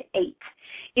is innate.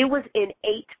 It was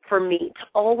innate for me to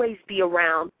always be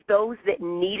around those that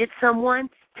needed someone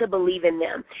to believe in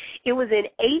them. It was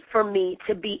innate for me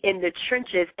to be in the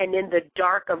trenches and in the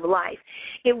dark of life.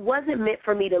 It wasn't meant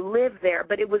for me to live there,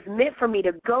 but it was meant for me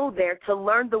to go there to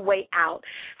learn the way out,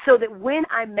 so that when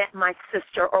I met my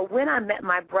sister or when I met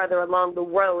my brother along the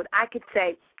road, I could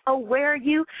say, oh, where are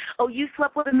you? Oh, you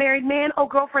slept with a married man? Oh,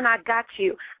 girlfriend, I got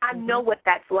you. I know what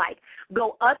that's like.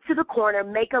 Go up to the corner,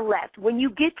 make a left. When you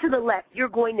get to the left, you're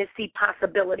going to see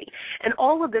possibility. And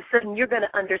all of a sudden, you're going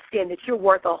to understand that you're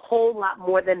worth a whole lot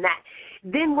more than that.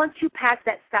 Then once you pass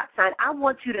that stop sign, I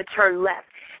want you to turn left.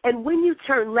 And when you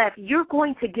turn left, you're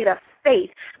going to get a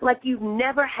faith like you've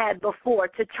never had before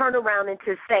to turn around and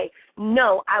to say,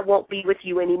 no, I won't be with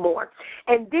you anymore.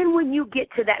 And then when you get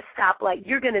to that stoplight,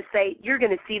 you're going to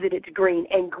see that it's green,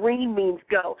 and green means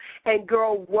go. And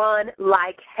girl, run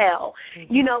like hell.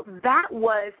 You know, that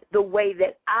was the way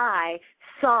that I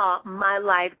saw my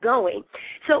life going.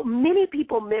 So many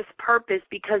people miss purpose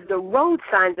because the road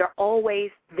signs are always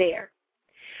there.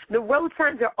 The road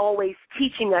signs are always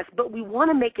teaching us, but we want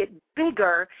to make it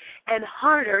bigger and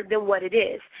harder than what it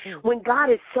is. When God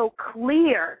is so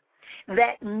clear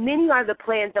that many are the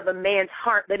plans of a man's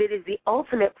heart, but it is the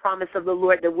ultimate promise of the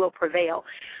Lord that will prevail.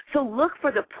 So look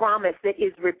for the promise that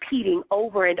is repeating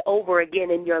over and over again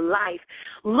in your life.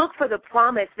 Look for the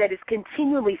promise that is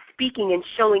continually speaking and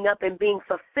showing up and being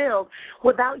fulfilled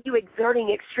without you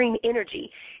exerting extreme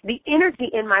energy. The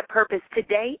energy in my purpose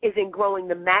today is in growing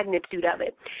the magnitude of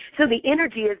it. So the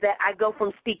energy is that I go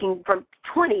from speaking from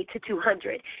 20 to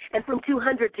 200, and from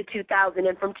 200 to 2,000,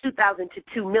 and from 2,000 to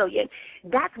 2 million.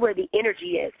 That's where the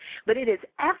energy is. But it is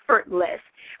effortless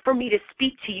for me to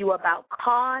speak to you about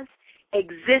cause,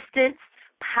 existence,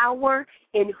 power,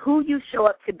 in who you show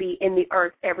up to be in the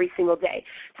earth every single day.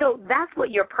 So that's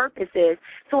what your purpose is.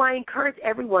 So I encourage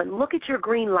everyone, look at your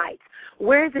green lights.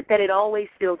 Where is it that it always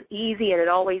feels easy and it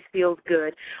always feels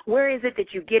good? Where is it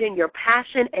that you get in your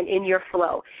passion and in your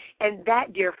flow? And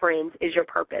that, dear friends, is your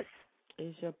purpose.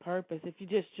 Is your purpose. If you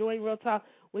just joined Real Talk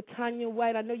with Tanya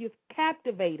White, I know you're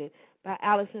captivated by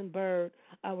Allison Bird.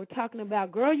 We're talking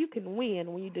about, girl, you can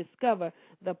win when you discover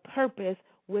the purpose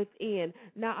within.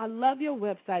 Now, I love your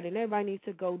website, and everybody needs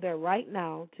to go there right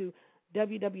now to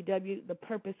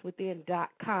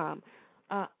www.thepurposewithin.com.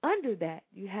 Under that,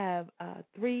 you have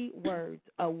 3 words: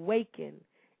 awaken,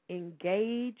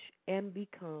 engage, and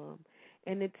become.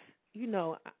 And it's, you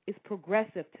know, it's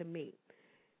progressive to me.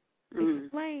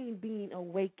 Explain being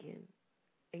awakened,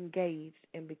 engaged,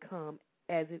 and become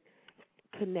as it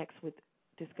connects with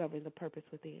discovering the purpose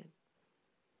within.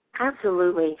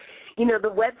 Absolutely. You know, the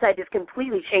website is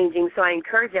completely changing, so I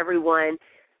encourage everyone,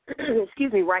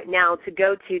 right now to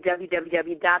go to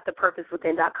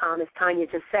www.thepurposewithin.com, as Tanya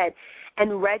just said,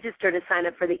 and register to sign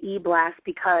up for the e-blast,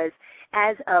 because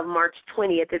as of March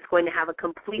 20th, it's going to have a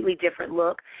completely different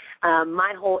look.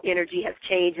 My whole energy has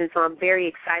changed, and so I'm very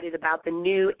excited about the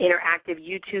new interactive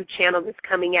YouTube channel that's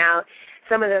coming out,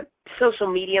 some of the social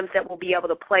mediums that we'll be able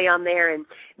to play on there, and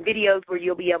videos where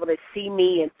you'll be able to see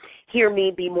me and hear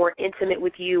me, be more intimate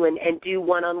with you, and do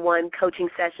one-on-one coaching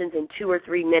sessions in 2 or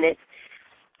 3 minutes.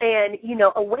 And, you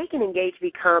know, Awaken, Engage,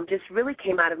 Become just really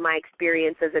came out of my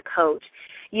experience as a coach.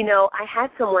 You know, I had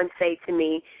someone say to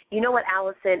me, you know what,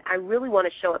 Allison, I really want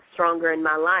to show up stronger in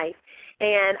my life.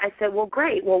 And I said, well,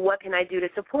 great. Well, what can I do to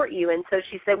support you? And so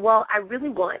she said, well, I really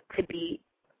want to be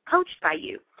coached by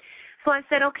you. So I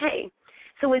said, okay.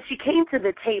 So when she came to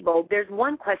the table, there's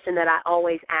one question that I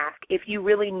always ask. If you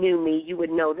really knew me, you would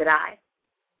know that I.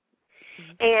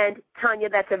 And, Tanya,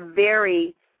 that's a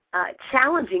very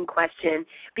challenging question,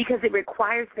 because it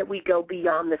requires that we go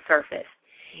beyond the surface.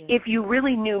 If you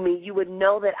really knew me, you would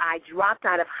know that I dropped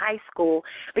out of high school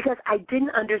because I didn't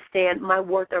understand my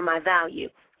worth or my value.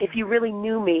 If you really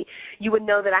knew me, you would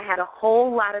know that I had a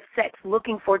whole lot of sex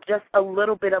looking for just a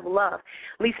little bit of love.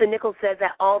 Lisa Nichols says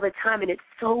that all the time, and it's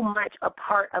so much a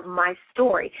part of my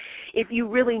story. If you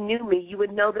really knew me, you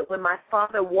would know that when my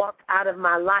father walked out of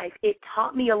my life, it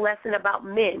taught me a lesson about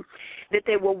men, that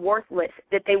they were worthless,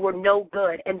 that they were no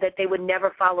good, and that they would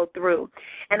never follow through.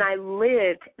 And I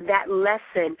lived that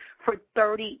lesson for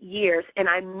 30 years, and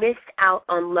I missed out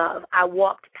on love. I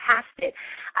walked past it.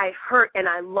 I hurt and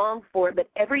I longed for it, but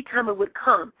every time it would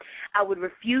come, I would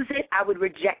refuse it, I would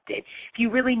reject it. If you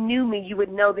really knew me, you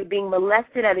would know that being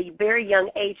molested at a very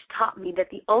young age taught me that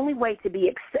the only way to be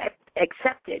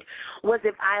accepted was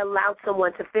if I allowed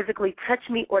someone to physically touch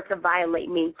me or to violate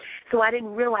me. So I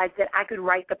didn't realize that I could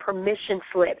write the permission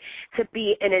slip to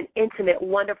be in an intimate,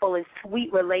 wonderful, and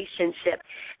sweet relationship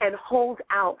and hold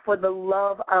out for the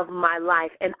love of my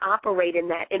life and operate in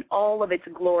that in all of its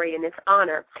glory and its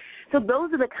honor. So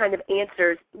those are the kind of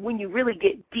answers when you really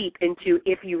get deep into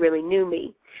if you really knew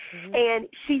me. Mm-hmm. And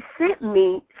she sent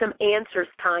me some answers,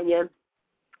 Tanya,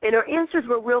 and her answers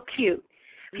were real cute.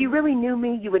 If you really knew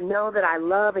me, you would know that I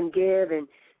love and give and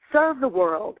serve the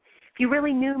world. If you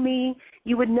really knew me,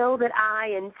 you would know that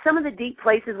and some of the deep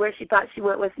places where she thought she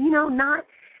went was, not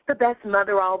the best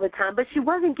mother all the time, but she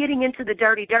wasn't getting into the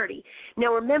dirty.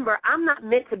 Now, remember, I'm not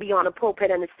meant to be on a pulpit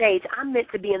and a stage. I'm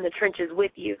meant to be in the trenches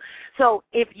with you. So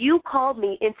if you called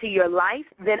me into your life,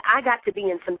 then I got to be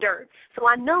in some dirt. So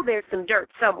I know there's some dirt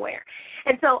somewhere.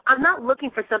 And so I'm not looking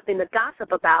for something to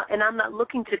gossip about, and I'm not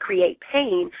looking to create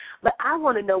pain, but I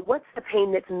want to know what's the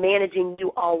pain that's managing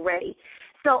you already.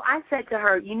 So I said to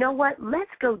her, you know what,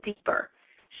 let's go deeper.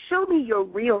 Show me your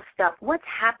real stuff. What's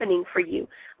happening for you?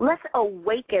 Let's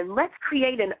awaken. Let's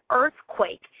create an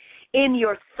earthquake in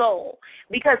your soul,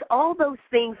 because all those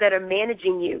things that are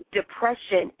managing you,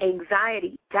 depression,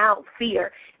 anxiety, doubt,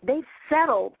 fear, they've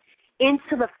settled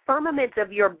into the firmament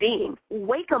of your being.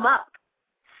 Wake them up.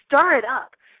 Stir it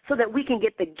up so that we can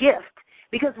get the gift,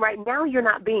 because right now you're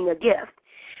not being a gift.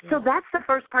 So that's the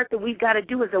first part that we've got to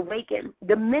do, is awaken.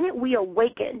 The minute we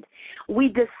awakened, we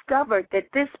discovered that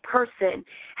this person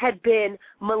had been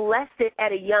molested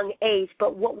at a young age,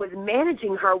 but what was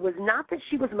managing her was not that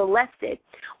she was molested,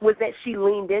 was that she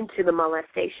leaned into the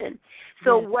molestation.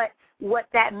 So what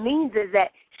that means is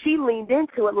that she leaned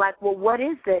into it like, well, what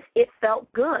is this? It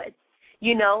felt good.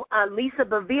 Lisa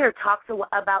Bevere talks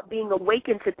about being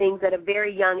awakened to things at a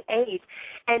very young age,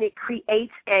 and it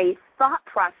creates a thought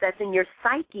process in your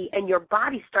psyche, and your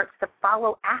body starts to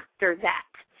follow after that.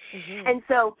 Mm-hmm. And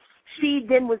so she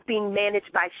then was being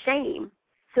managed by shame.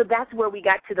 So that's where we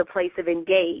got to the place of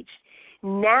engage.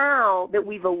 Now that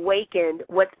we've awakened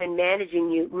what's been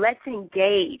managing you, let's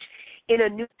engage in a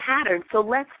new pattern. So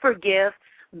let's forgive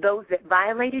those that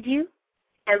violated you,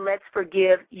 and let's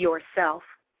forgive yourself.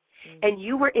 And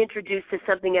you were introduced to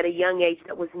something at a young age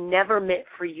that was never meant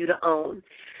for you to own.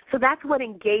 So that's what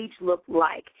engage looked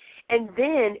like. And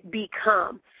then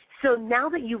become. So now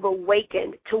that you've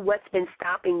awakened to what's been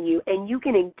stopping you, and you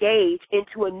can engage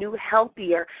into a new,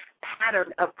 healthier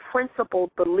pattern of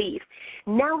principled belief,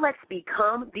 now let's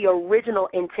become the original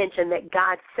intention that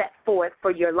God set forth for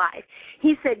your life.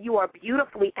 He said you are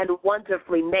beautifully and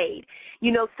wonderfully made.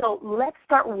 So let's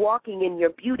start walking in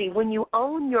your beauty. When you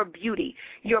own your beauty,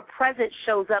 your presence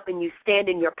shows up and you stand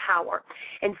in your power.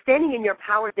 And standing in your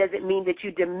power doesn't mean that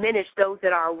you diminish those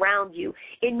that are around you.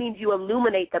 It means you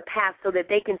illuminate the path so that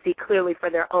they can see clearly for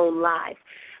their own lives.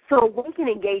 So Awaken,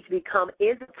 Engage, Become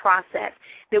is a process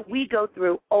that we go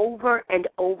through over and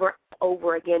over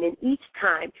again. And each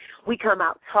time we come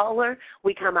out taller,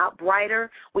 we come out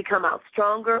brighter, we come out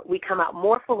stronger, we come out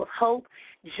more full of hope,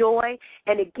 joy,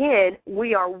 and again,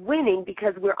 we are winning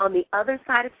because we're on the other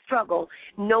side of struggle,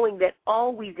 knowing that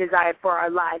all we desire for our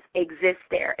lives exists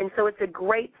there. And so it's a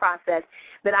great process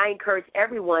that I encourage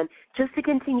everyone just to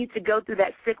continue to go through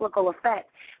that cyclical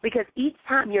effect, because each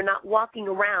time you're not walking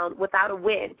around without a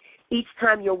win. Each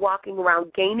time you're walking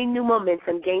around gaining new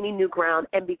momentum, gaining new ground,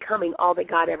 and becoming all that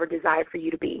God ever desired for you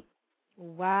to be.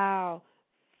 Wow.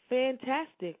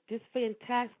 Fantastic. Just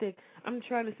fantastic. I'm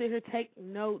trying to sit here, take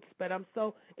notes, but I'm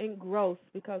so engrossed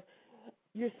because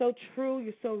you're so true,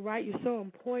 you're so right, you're so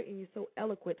on point, and you're so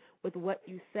eloquent with what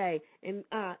you say. And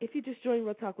if you just joined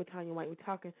Real Talk with Tanya White, we're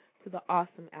talking to the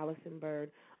awesome Allison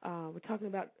Bird. We're talking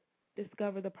about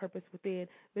Discover the Purpose Within.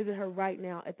 Visit her right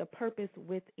now at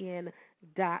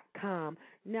thepurposewithin.com.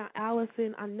 Now,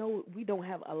 Allison, I know we don't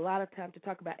have a lot of time to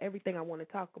talk about everything I want to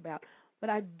talk about, but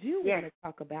I do want to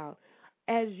talk about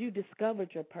as you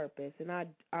discovered your purpose, and I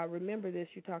remember this,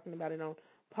 you're talking about it on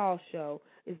Paul's show,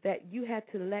 is that you had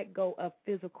to let go of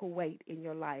physical weight in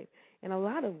your life. And a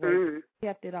lot of weight, you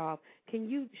kept it off. Can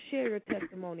you share your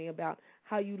testimony about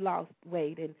how you lost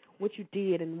weight and what you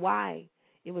did and why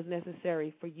it was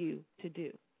necessary for you to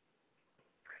do?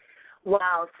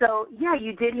 Wow. So,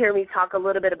 you did hear me talk a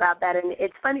little bit about that, and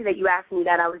it's funny that you asked me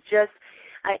that. I was just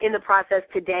in the process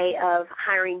today of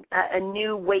hiring a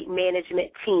new weight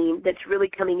management team that's really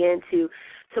coming in to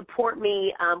support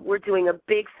me. We're doing a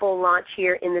big full launch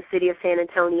here in the city of San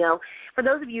Antonio. For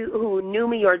those of you who knew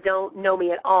me or don't know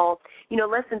me at all,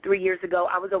 less than 3 years ago,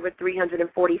 I was over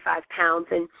 345 pounds,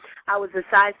 and I was a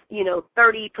size,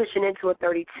 30, pushing into a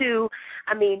 32.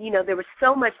 I mean, there was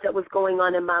so much that was going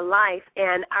on in my life,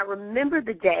 and I remember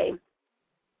the day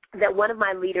that one of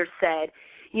my leaders said,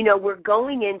 you know, we're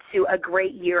going into a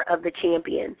great year of the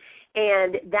champion,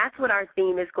 and that's what our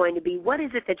theme is going to be. What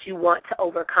is it that you want to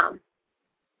overcome?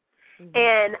 Mm-hmm.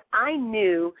 And I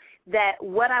knew that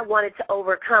what I wanted to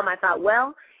overcome, I thought,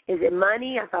 well, is it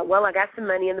money? I thought, well, I got some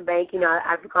money in the bank. You know,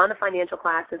 I've gone to financial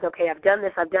classes. Okay, I've done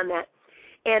this, I've done that.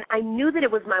 And I knew that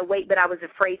it was my weight, but I was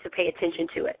afraid to pay attention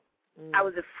to it. I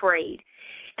was afraid.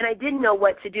 And I didn't know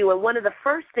what to do. And one of the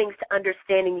first things to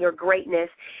understanding your greatness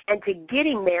and to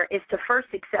getting there is to first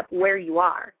accept where you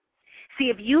are. See,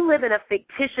 if you live in a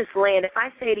fictitious land, if I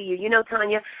say to you, you know,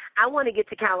 Tanya, I want to get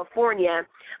to California,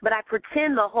 but I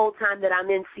pretend the whole time that I'm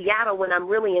in Seattle when I'm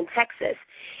really in Texas,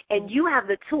 and you have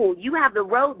the tool, you have the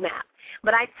roadmap,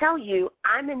 but I tell you,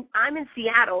 I'm in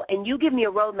Seattle, and you give me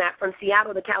a roadmap from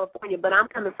Seattle to California, but I'm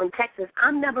coming from Texas,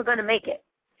 I'm never going to make it.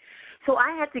 So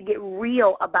I had to get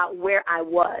real about where I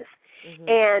was. Mm-hmm.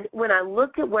 And when I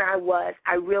looked at where I was,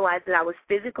 I realized that I was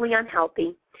physically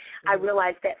unhealthy. Mm-hmm. I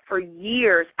realized that for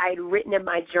years I had written in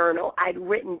my journal, I'd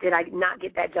written, did I not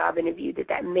get that job interview? Did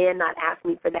that man not ask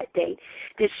me for that date?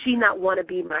 Did she not want to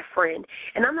be my friend?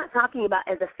 And I'm not talking about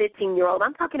as a 15-year-old.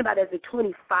 I'm talking about as a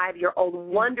 25-year-old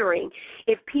wondering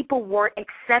if people weren't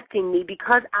accepting me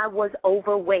because I was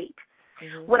overweight.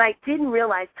 Mm-hmm. What I didn't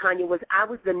realize, Tanya, was I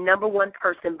was the number one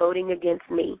person voting against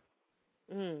me.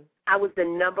 Mm. I was the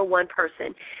number one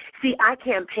person. See, I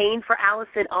campaigned for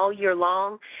Allison all year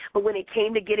long, but when it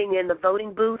came to getting in the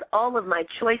voting booth, all of my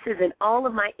choices and all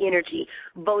of my energy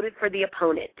voted for the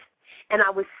opponent. And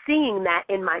I was seeing that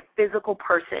in my physical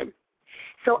person.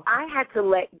 So I had to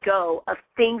let go of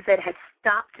things that had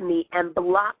stopped me and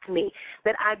blocked me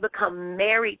that I'd become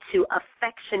married to,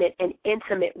 affectionate, and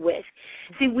intimate with.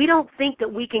 See, we don't think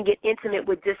that we can get intimate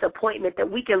with disappointment, that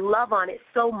we can love on it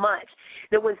so much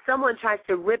that when someone tries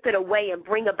to rip it away and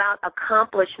bring about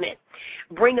accomplishment,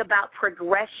 bring about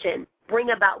progression,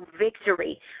 bring about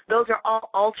victory, those are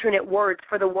all alternate words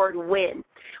for the word win.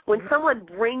 When someone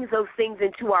brings those things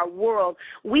into our world,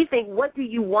 we think, what do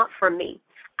you want from me?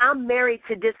 I'm married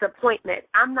to disappointment.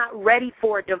 I'm not ready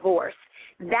for a divorce.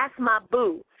 That's my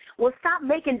boo. Well, stop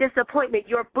making disappointment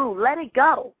your boo. Let it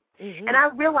go. Mm-hmm. And I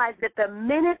realized that the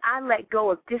minute I let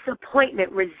go of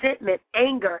disappointment, resentment,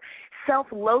 anger,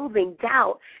 self-loathing,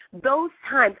 doubt, those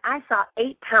times I saw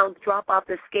 8 pounds drop off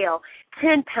the scale,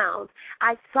 10 pounds.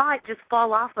 I saw it just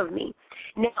fall off of me.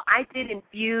 Now, I did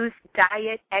infuse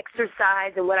diet,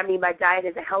 exercise, and what I mean by diet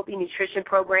is a healthy nutrition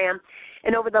program.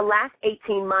 And over the last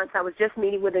 18 months, I was just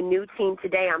meeting with a new team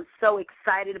today. I'm so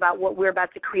excited about what we're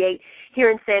about to create here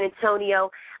in San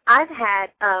Antonio. I've had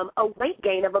a weight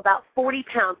gain of about 40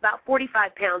 pounds, about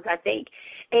 45 pounds, I think.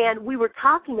 And we were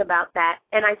talking about that,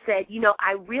 and I said, you know,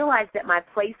 I realized that my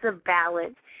place of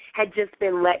balance had just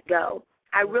been let go.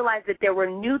 I realized that there were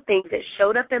new things that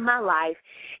showed up in my life,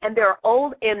 and there are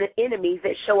old enemies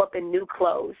that show up in new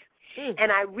clothes.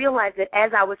 And I realized that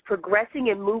as I was progressing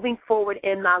and moving forward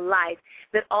in my life,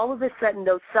 that all of a sudden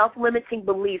those self-limiting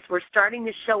beliefs were starting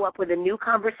to show up with a new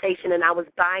conversation, and I was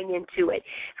buying into it.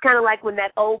 It's kind of like when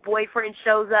that old boyfriend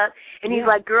shows up, and he's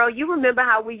like, girl, you remember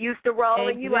how we used to roll?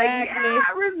 Exactly. And you're like, yeah,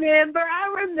 I remember.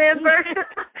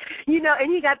 You know, and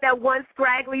he got that one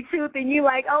scraggly tooth, and you're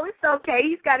like, oh, it's okay.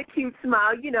 He's got a cute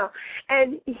smile, you know.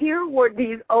 And here were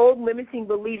these old limiting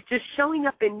beliefs just showing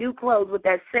up in new clothes with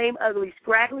that same ugly,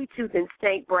 scraggly tooth and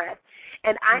stank breath.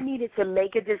 And I needed to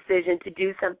make a decision to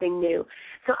do something new.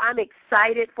 So I'm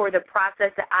excited for the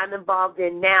process that I'm involved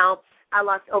in now. I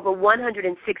lost over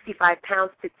 165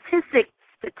 pounds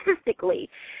statistically.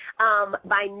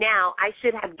 By now, I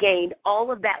should have gained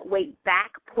all of that weight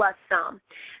back plus some.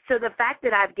 So the fact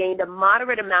that I've gained a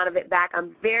moderate amount of it back,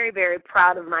 I'm very, very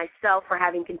proud of myself for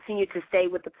having continued to stay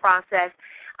with the process.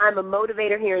 I'm a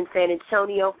motivator here in San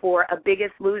Antonio for a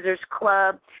Biggest Losers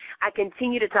Club. I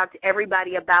continue to talk to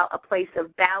everybody about a place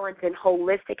of balance and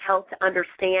holistic health to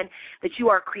understand that you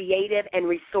are creative and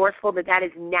resourceful, that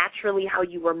is naturally how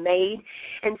you were made.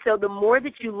 And so the more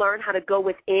that you learn how to go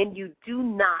within, you do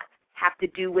not have to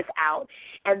do without.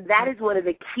 And that is one of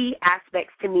the key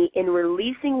aspects to me in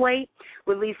releasing weight,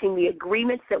 releasing the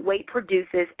agreements that weight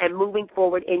produces, and moving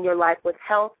forward in your life with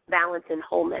health, balance, and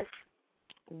wholeness.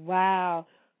 Wow.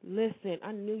 Listen,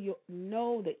 I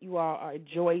know that you all are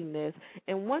enjoying this.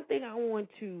 And one thing I want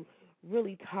to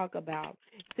really talk about,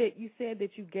 you said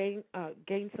that you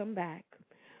gained some back,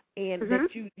 and that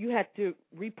you had to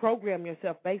reprogram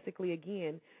yourself basically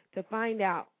again to find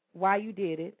out why you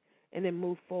did it and then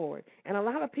move forward. And a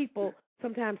lot of people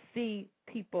sometimes see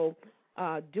people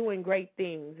doing great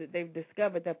things, that they've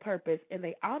discovered their purpose, and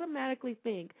they automatically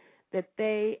think that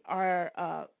they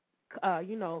are,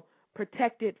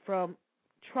 protected from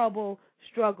trouble,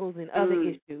 struggles, and other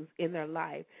issues in their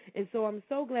life. And so I'm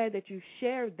so glad that you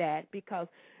shared that, because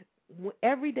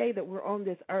every day that we're on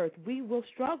this earth, we will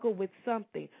struggle with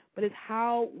something, but it's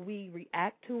how we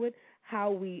react to it,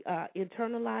 how we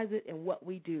internalize it, and what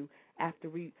we do after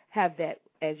we have that,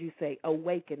 as you say,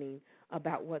 awakening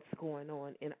about what's going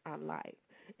on in our life.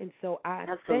 And so I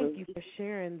thank you for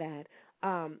sharing that.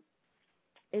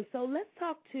 And so let's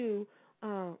talk to,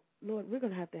 Lord, we're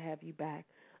going to have you back.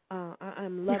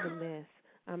 I'm loving this.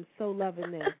 I'm so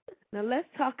loving this. Now let's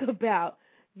talk about,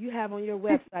 you have on your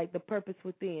website, The Purpose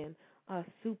Within,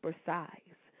 super size.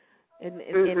 And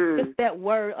just that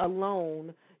word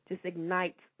alone just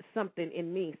ignites something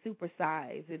in me, super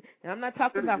size. And I'm not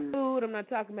talking about food. I'm not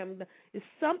talking about, it's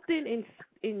something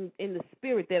in the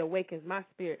spirit that awakens my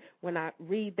spirit when I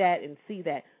read that and see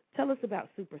that. Tell us about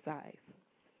super size.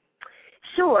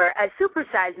 Sure.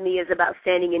 Supersize Me is about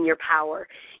standing in your power.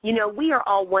 You know, we are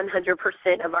all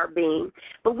 100% of our being,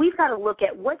 but we've got to look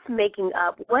at what's making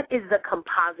up, what is the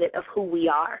composite of who we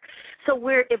are. So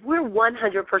if we're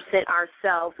 100%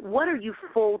 ourselves, what are you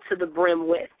full to the brim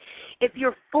with? If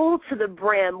you're full to the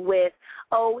brim with,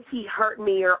 oh, he hurt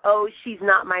me, or oh, she's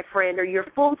not my friend, or you're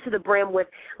full to the brim with,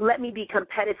 let me be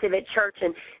competitive at church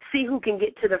and see who can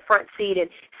get to the front seat and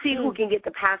see who can get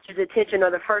the pastor's attention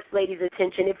or the first lady's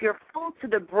attention. If you're full to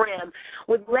the brim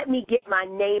with, let me get my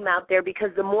name out there,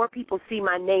 because the more people see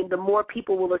my name, the more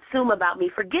people will assume about me.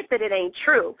 Forget that it ain't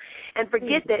true, and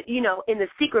forget that, you know, in the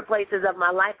secret places of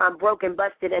my life I'm broken,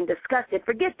 busted, and disgusted.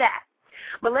 Forget that.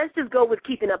 But let's just go with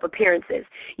keeping up appearances.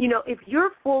 You know, if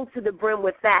you're full to the brim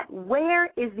with that, where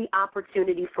is the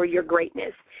opportunity for your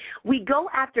greatness? We go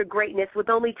after greatness with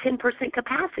only 10%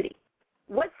 capacity.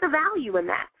 What's the value in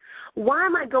that? Why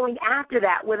am I going after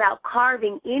that without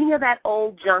carving any of that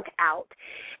old junk out?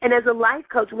 And as a life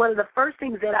coach, one of the first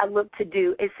things that I look to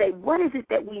do is say, what is it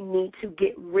that we need to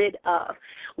get rid of?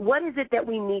 What is it that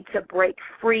we need to break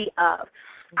free of?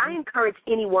 I encourage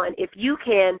anyone, if you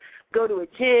can go to a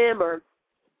gym or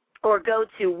go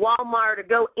to Walmart or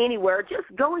go anywhere,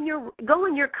 just go in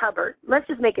your cupboard. Let's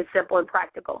just make it simple and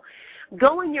practical.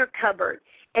 Go in your cupboard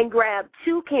and grab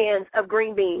 2 cans of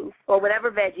green beans or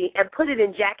whatever veggie and put it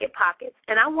in jacket pockets.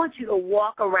 And I want you to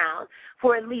walk around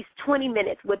for at least 20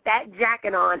 minutes with that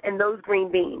jacket on and those green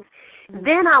beans.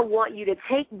 Then I want you to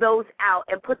take those out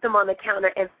and put them on the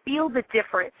counter and feel the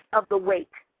difference of the weight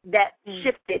that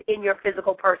shifted in your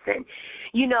physical person.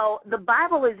 You know, the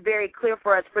Bible is very clear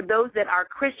for us, for those that are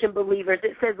Christian believers.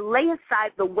 It says, lay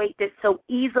aside the weight that so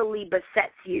easily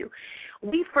besets you.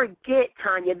 We forget,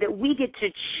 Tanya, that we get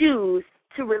to choose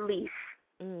to release.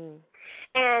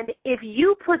 And if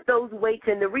you put those weights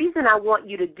in, the reason I want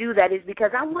you to do that is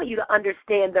because I want you to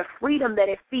understand the freedom that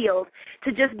it feels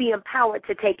to just be empowered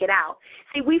to take it out.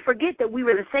 See, we forget that we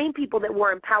were the same people that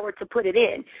were empowered to put it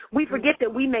in. We forget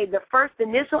that we made the first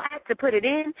initial act to put it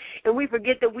in, and we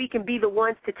forget that we can be the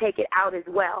ones to take it out as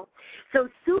well. So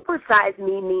supersize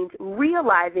me means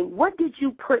realizing, what did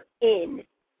you put in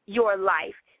your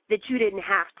life that you didn't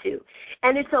have to?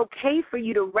 And it's okay for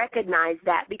you to recognize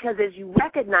that, because as you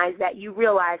recognize that, you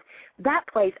realize that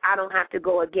place I don't have to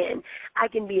go again. I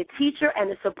can be a teacher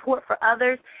and a support for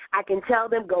others. I can tell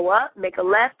them, go up, make a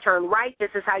left, turn right, this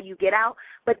is how you get out.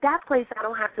 But that place I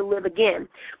don't have to live again.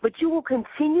 But you will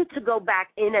continue to go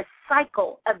back in a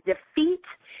cycle of defeat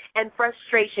and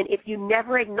frustration if you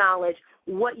never acknowledge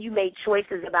what you made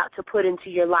choices about to put into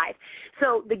your life.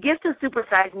 So the gift of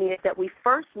Supersize Me is that we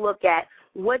first look at,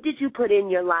 what did you put in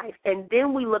your life? And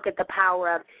then we look at the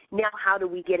power of, now how do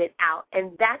we get it out?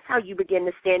 And that's how you begin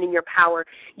to stand in your power.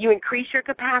 You increase your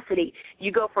capacity.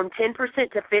 You go from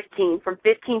 10% to 15, from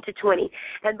 15 to 20.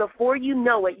 And before you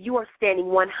know it, you are standing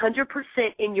 100%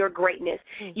 in your greatness.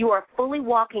 You are fully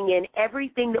walking in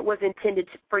everything that was intended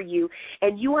for you.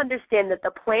 And you understand that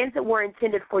the plans that were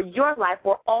intended for your life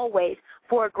were always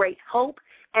for a great hope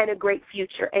and a great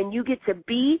future. And you get to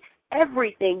be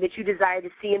everything that you desire to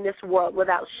see in this world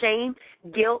without shame,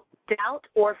 guilt, doubt,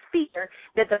 or fear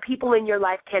that the people in your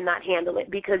life cannot handle it,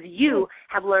 because you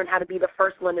have learned how to be the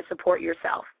first one to support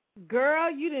yourself. Girl,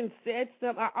 you didn't say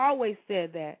something. I always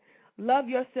said that. Love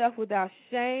yourself without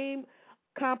shame,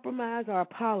 compromise, or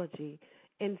apology.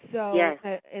 And so, yes.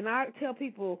 And I tell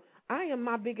people, I am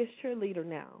my biggest cheerleader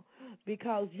now,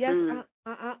 because, yes,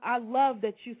 I love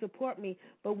that you support me,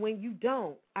 but when you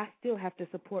don't, I still have to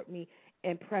support me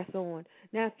and press on.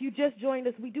 Now, if you just joined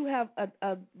us, we do have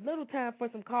a little time for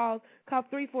some calls. Call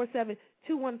 347-215-6446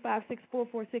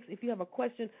 if you have a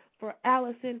question for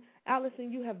Allison.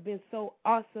 Allison, you have been so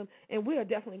awesome, and we are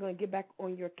definitely going to get back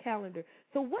on your calendar.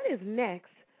 So what is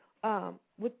next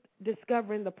with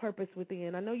discovering the purpose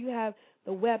within? I know you have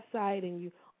the website and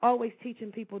you always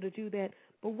teaching people to do that.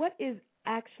 But what is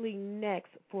actually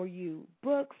next for you?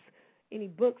 Books, any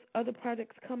books, other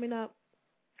projects coming up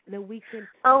that we can?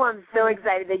 Oh, I'm so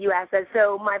excited that you asked that.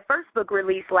 So my first book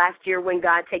released last year, When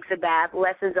God Takes a Bath,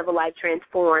 Lessons of a Life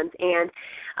Transformed. And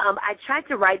I tried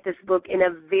to write this book in a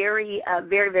very,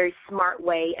 very smart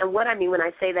way. And what I mean when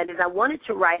I say that is I wanted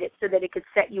to write it so that it could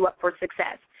set you up for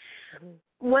success.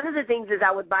 Mm-hmm. One of the things is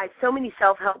I would buy so many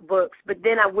self-help books, but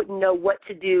then I wouldn't know what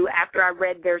to do after I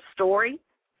read their story.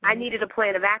 I needed a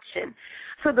plan of action.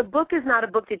 So the book is not a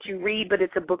book that you read, but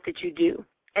it's a book that you do.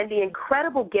 And the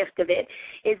incredible gift of it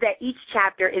is that each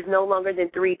chapter is no longer than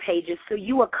 3 pages, so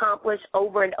you accomplish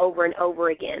over and over and over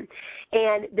again.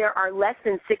 And there are less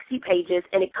than 60 pages,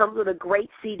 and it comes with a great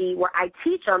CD where I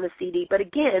teach on the CD, but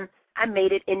again, I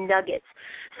made it in nuggets.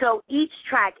 So each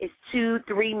track is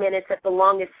 2-3 minutes, at the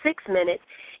longest 6 minutes,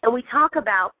 and we talk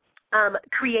about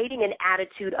creating an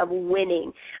attitude of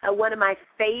winning. One of my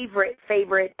favorite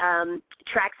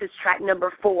tracks is track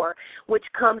number 4, which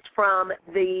comes from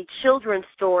the children's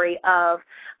story of,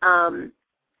 now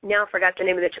I forgot the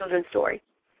name of the children's story,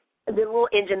 The Little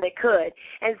Engine That Could.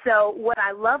 And so what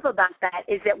I love about that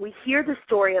is that we hear the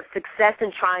story of success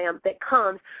and triumph that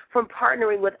comes from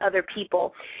partnering with other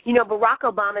people. You know, Barack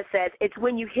Obama says it's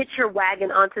when you hitch your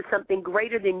wagon onto something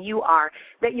greater than you are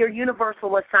that your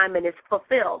universal assignment is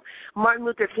fulfilled. Martin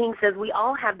Luther King says we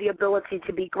all have the ability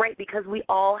to be great because we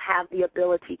all have the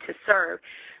ability to serve.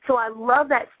 So I love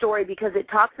that story because it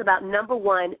talks about, number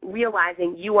 1,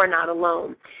 realizing you are not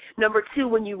alone. Number 2,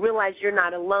 when you realize you're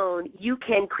not alone, you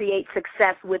can create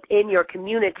success within your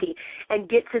community and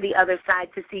get to the other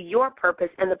side to see your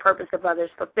purpose and the purpose of others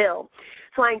fulfilled.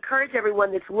 So I encourage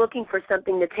everyone that's looking for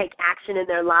something to take action in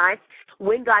their lives.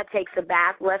 When God Takes a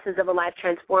Bath, Lessons of a Life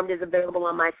Transformed is available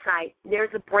on my site.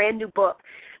 There's a brand new book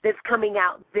that's coming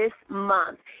out this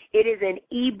month. It is an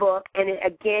e-book, and it,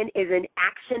 again, is an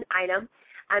action item.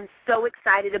 I'm so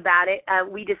excited about it.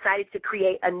 We decided to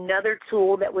create another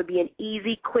tool that would be an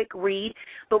easy, quick read,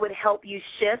 but would help you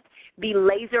shift, be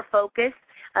laser focused,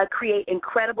 create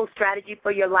incredible strategy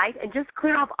for your life, and just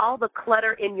clear off all the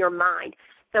clutter in your mind.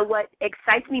 So what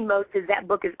excites me most is that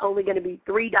book is only going to be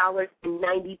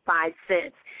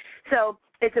 $3.95. So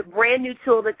it's a brand new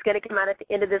tool that's going to come out at the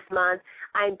end of this month.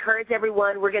 I encourage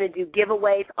everyone, we're going to do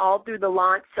giveaways all through the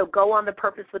launch, so go on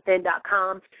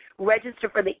thepurposewithin.com, register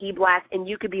for the e-blast, and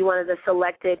you could be one of the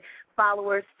selected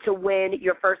followers to win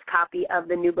your first copy of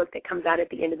the new book that comes out at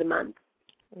the end of the month.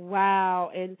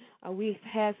 Wow, and we've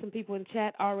had some people in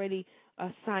chat already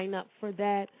sign up for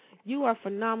that. You are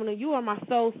phenomenal. You are my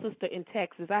soul sister in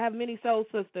Texas. I have many soul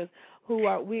sisters who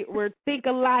are we're think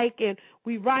alike and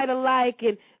we write alike.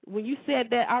 And when you said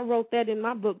that, I wrote that in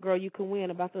my book, Girl, You Can Win,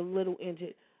 about the little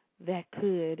engine that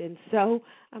could. And so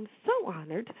I'm so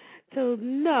honored to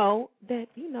know that,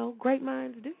 you know, great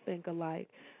minds do think alike.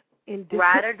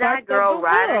 Ride or die, girl,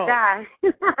 ride or die.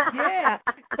 Yeah.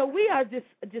 So we are just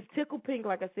tickled pink,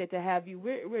 like I said, to have you.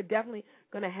 We're definitely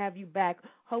going to have you back,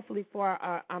 hopefully for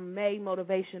our May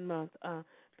Motivation Month,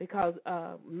 because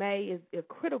May is a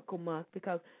critical month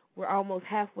because we're almost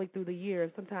halfway through the year,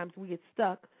 and sometimes we get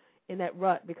stuck in that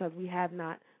rut because we have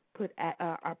not put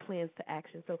our plans to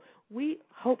action. So we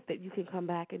hope that you can come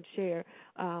back and share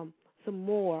some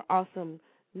more awesome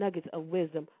nuggets of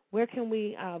wisdom. Where can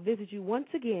we visit you once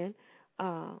again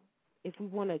if we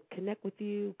want to connect with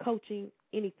you, coaching,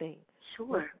 anything?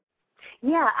 Sure.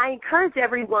 Yeah, I encourage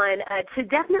everyone to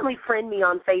definitely friend me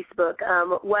on Facebook.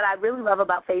 What I really love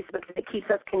about Facebook is it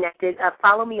keeps us connected.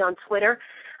 Follow me on Twitter.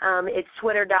 It's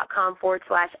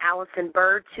twitter.com/Allison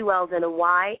Byrd, 2 L's and a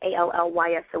Y,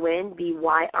 ALLYSON,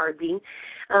 BYRD.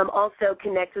 Also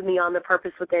connect with me on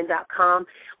thepurposewithin.com.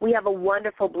 We have a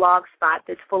wonderful blog spot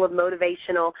that's full of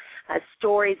motivational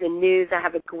stories and news. I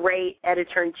have a great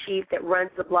editor-in-chief that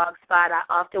runs the blog spot. I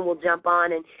often will jump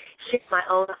on and share my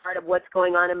own heart of what's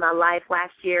going on in my life.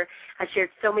 Last year, I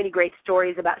shared so many great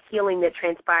stories about healing that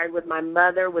transpired with my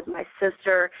mother, with my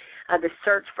sister, the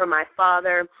search for my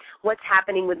father, what's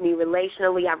happening with me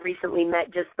relationally. I've recently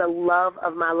met just the love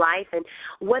of my life and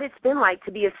what it's been like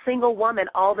to be a single woman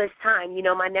all this time. You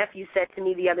know, my nephew said to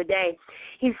me the other day,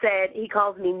 he said, he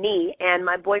calls me Nee, and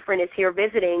my boyfriend is here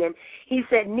visiting, and he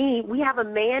said, Nee, we have a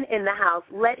man in the house.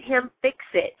 Let him fix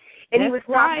it. and he was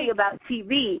talking about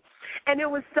TV. And it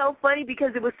was so funny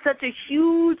because it was such a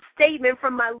huge statement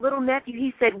from my little nephew.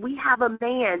 He said, we have a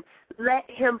man. Let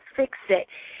him fix it.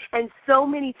 And so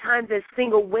many times as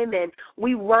single women,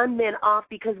 we run men off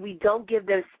because we don't give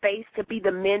them space to be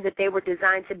the men that they were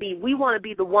designed to be. We want to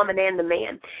be the woman and the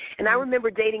man. And I remember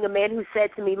dating a man who said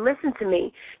to me, listen to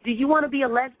me, do you want to be a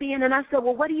lesbian? And I said,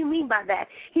 well, what do you mean by that?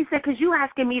 He said, because you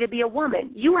asking me to be a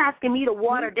woman. You asking me to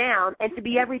water down and to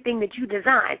be everything that you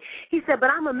design. He said,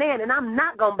 but I'm a man, and I'm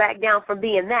not going to back down from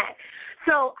being that.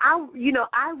 So,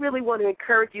 I really want to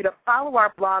encourage you to follow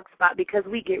our blog spot because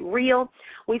we get real.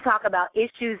 We talk about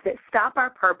issues that stop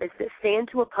our purpose, that stand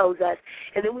to oppose us,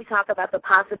 and then we talk about the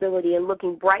possibility and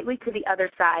looking brightly to the other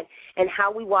side and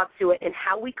how we walk through it and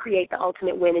how we create the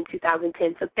ultimate win in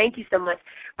 2010. So thank you so much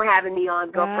for having me on,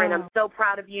 girlfriend. Wow. I'm so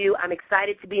proud of you. I'm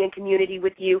excited to be in community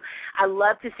with you. I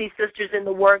love to see sisters in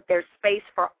the work. There's space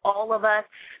for all of us.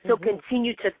 So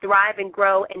continue to thrive and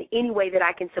grow, and any way that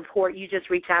I can support you,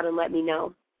 just reach out and let me know.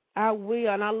 I will,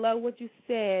 and I love what you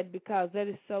said because that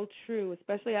is so true,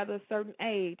 especially at a certain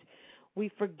age.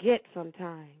 We forget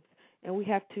sometimes, and we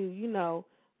have to,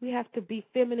 we have to be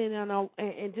feminine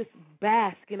and just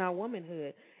bask in our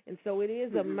womanhood. And so it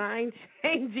is a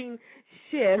mind-changing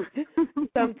shift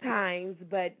sometimes,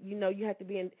 but, you have to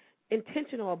be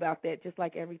intentional about that, just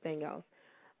like everything else.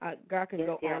 God can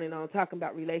go on and on talking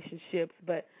about relationships,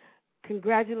 but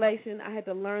congratulations. I had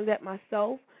to learn that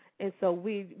myself, and so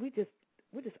we're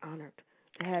just honored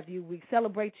to have you. We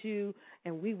celebrate you,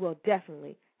 and we will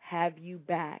definitely have you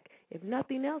back. If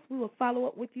nothing else, we will follow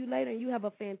up with you later, and you have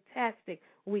a fantastic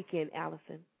weekend,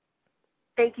 Allison.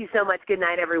 Thank you so much. Good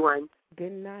night, everyone.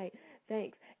 Good night.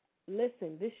 Thanks.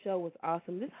 Listen, this show was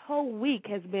awesome. This whole week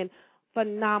has been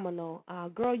phenomenal.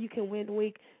 Girl, You Can Win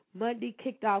Week. Monday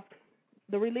kicked off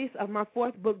the release of my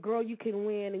fourth book, Girl, You Can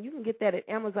Win, and you can get that at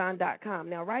Amazon.com.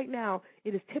 Now, right now,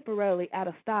 it is temporarily out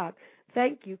of stock.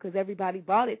 Thank you, because everybody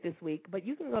bought it this week. But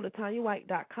you can go to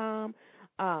TanyaWhite.com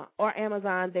or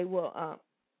Amazon.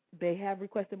 They have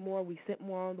requested more. We sent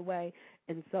more on the way.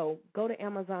 And so go to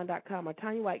Amazon.com or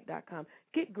TanyaWhite.com.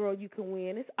 Get Girl, You Can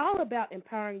Win. It's all about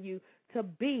empowering you to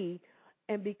be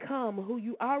and become who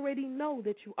you already know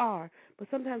that you are. But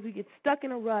sometimes we get stuck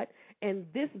in a rut, and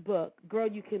this book, Girl,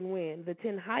 You Can Win, The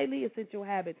 10 Highly Essential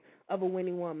Habits of a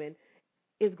Winning Woman,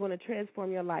 is going to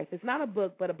transform your life. It's not a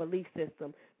book, but a belief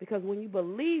system, because when you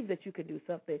believe that you can do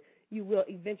something, you will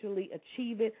eventually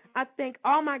achieve it. I thank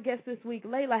all my guests this week,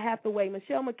 Layla Hathaway,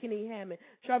 Michelle McKinney-Hammond,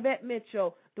 Charvette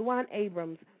Mitchell, Dewan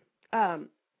Abrams,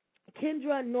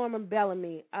 Kendra Norman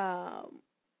Bellamy,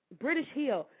 British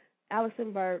Hill,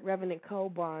 Allison Bird, Reverend Cole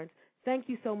Barnes. Thank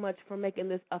you so much for making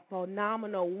this a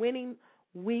phenomenal winning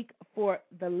week for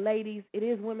the ladies. It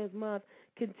is Women's Month.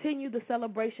 Continue the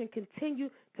celebration. Continue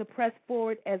to press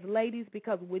forward as ladies,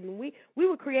 because when we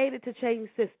were created to change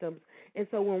systems. And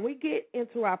so when we get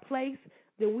into our place,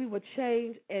 then we will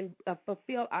change and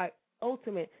fulfill our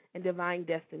ultimate and divine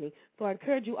destiny. So I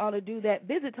encourage you all to do that.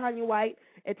 Visit Tanya White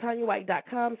at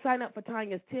TanyaWhite.com. Sign up for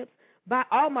Tanya's tips. Buy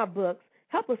all my books.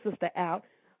 Help a sister out.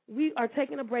 We are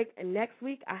taking a break, and next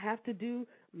week I have to do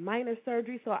minor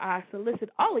surgery, so I solicit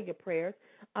all of your prayers.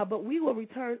 But we will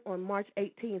return on March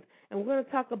 18th, and we're going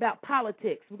to talk about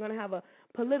politics. We're going to have a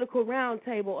political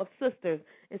roundtable of sisters,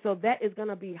 and so that is going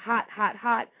to be hot, hot,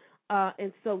 hot.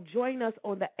 And so join us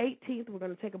on the 18th. We're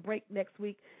going to take a break next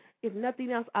week. If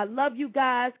nothing else, I love you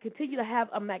guys. Continue to have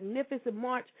a magnificent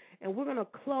March, and we're going to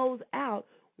close out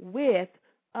with,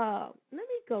 let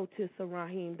me go to Sir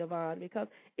Raheem Devon, because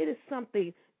it is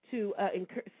something to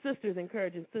sisters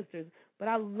encouraging sisters, but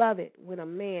I love it when a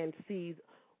man sees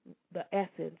the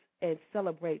essence and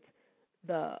celebrates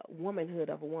the womanhood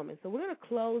of a woman. So we're going to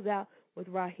close out with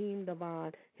Raheem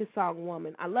Devon, his song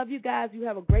Woman. I love you guys. You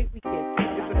have a great weekend.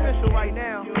 It's official right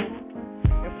now.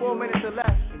 In 4 minutes or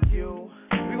less,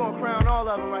 we're going to crown all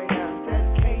of them right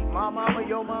now. Dedicate my mama,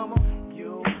 your mama,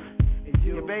 you, and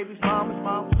you. Your baby's mama's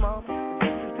mama.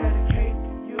 Dedicate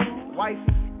you, wife.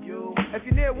 If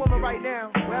you're near a woman right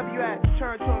now, wherever you at,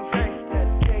 turn to them, say,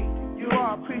 dedicate. You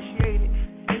are appreciated.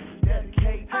 This is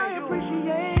dedicated. I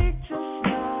appreciate your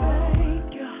smile.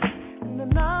 Thank you. And the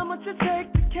time much it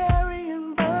takes to carry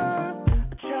and birth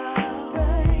a child.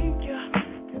 Thank you.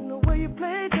 And the way you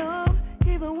play dumb,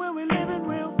 even when we live in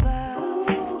real fast.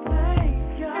 Ooh,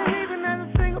 thank you. And even as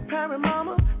a single parent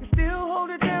mama, you still hold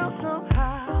it down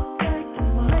somehow. Thank you,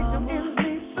 mama. Make them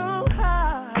enemies so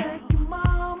high.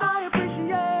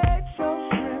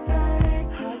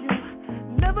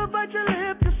 But your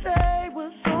lip to say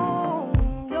what's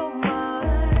on your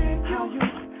mind. How you,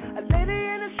 a lady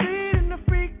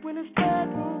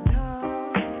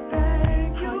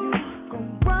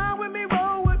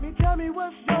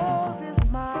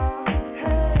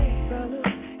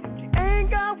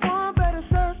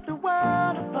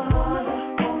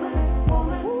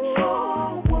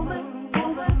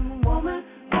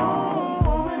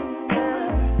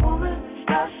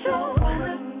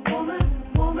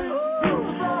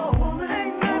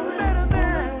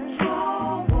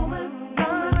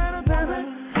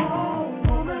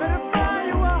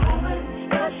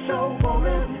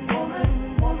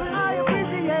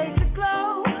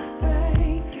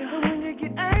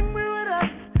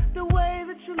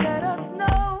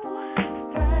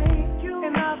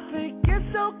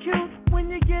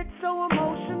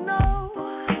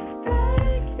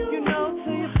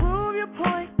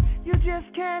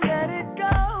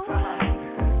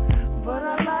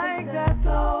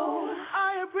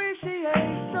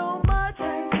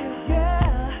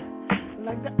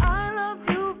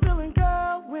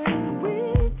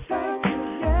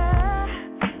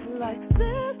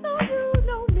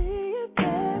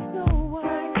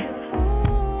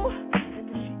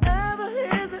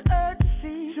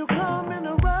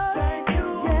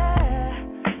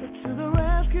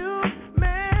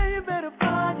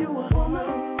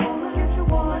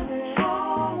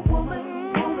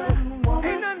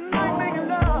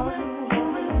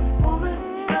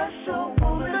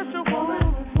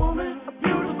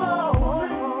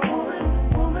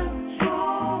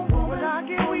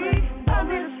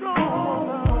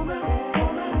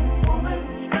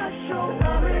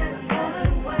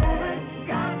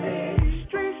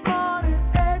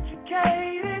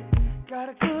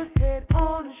good head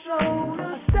on the shoulder.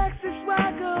 A sexy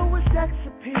swagger with sex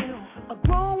appeal. A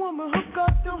grown woman hook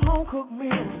up them home cooked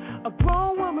meals. A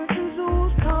grown woman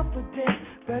exudes confidence.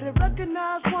 Better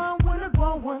recognize one when a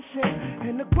grown one says.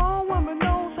 And a grown woman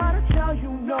knows how to tell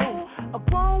you no. A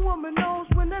grown woman knows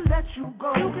when to let you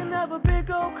go. You can have a big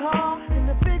old car and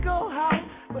a big old house,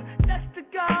 but next to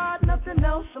God, nothing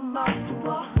else amounts to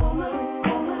a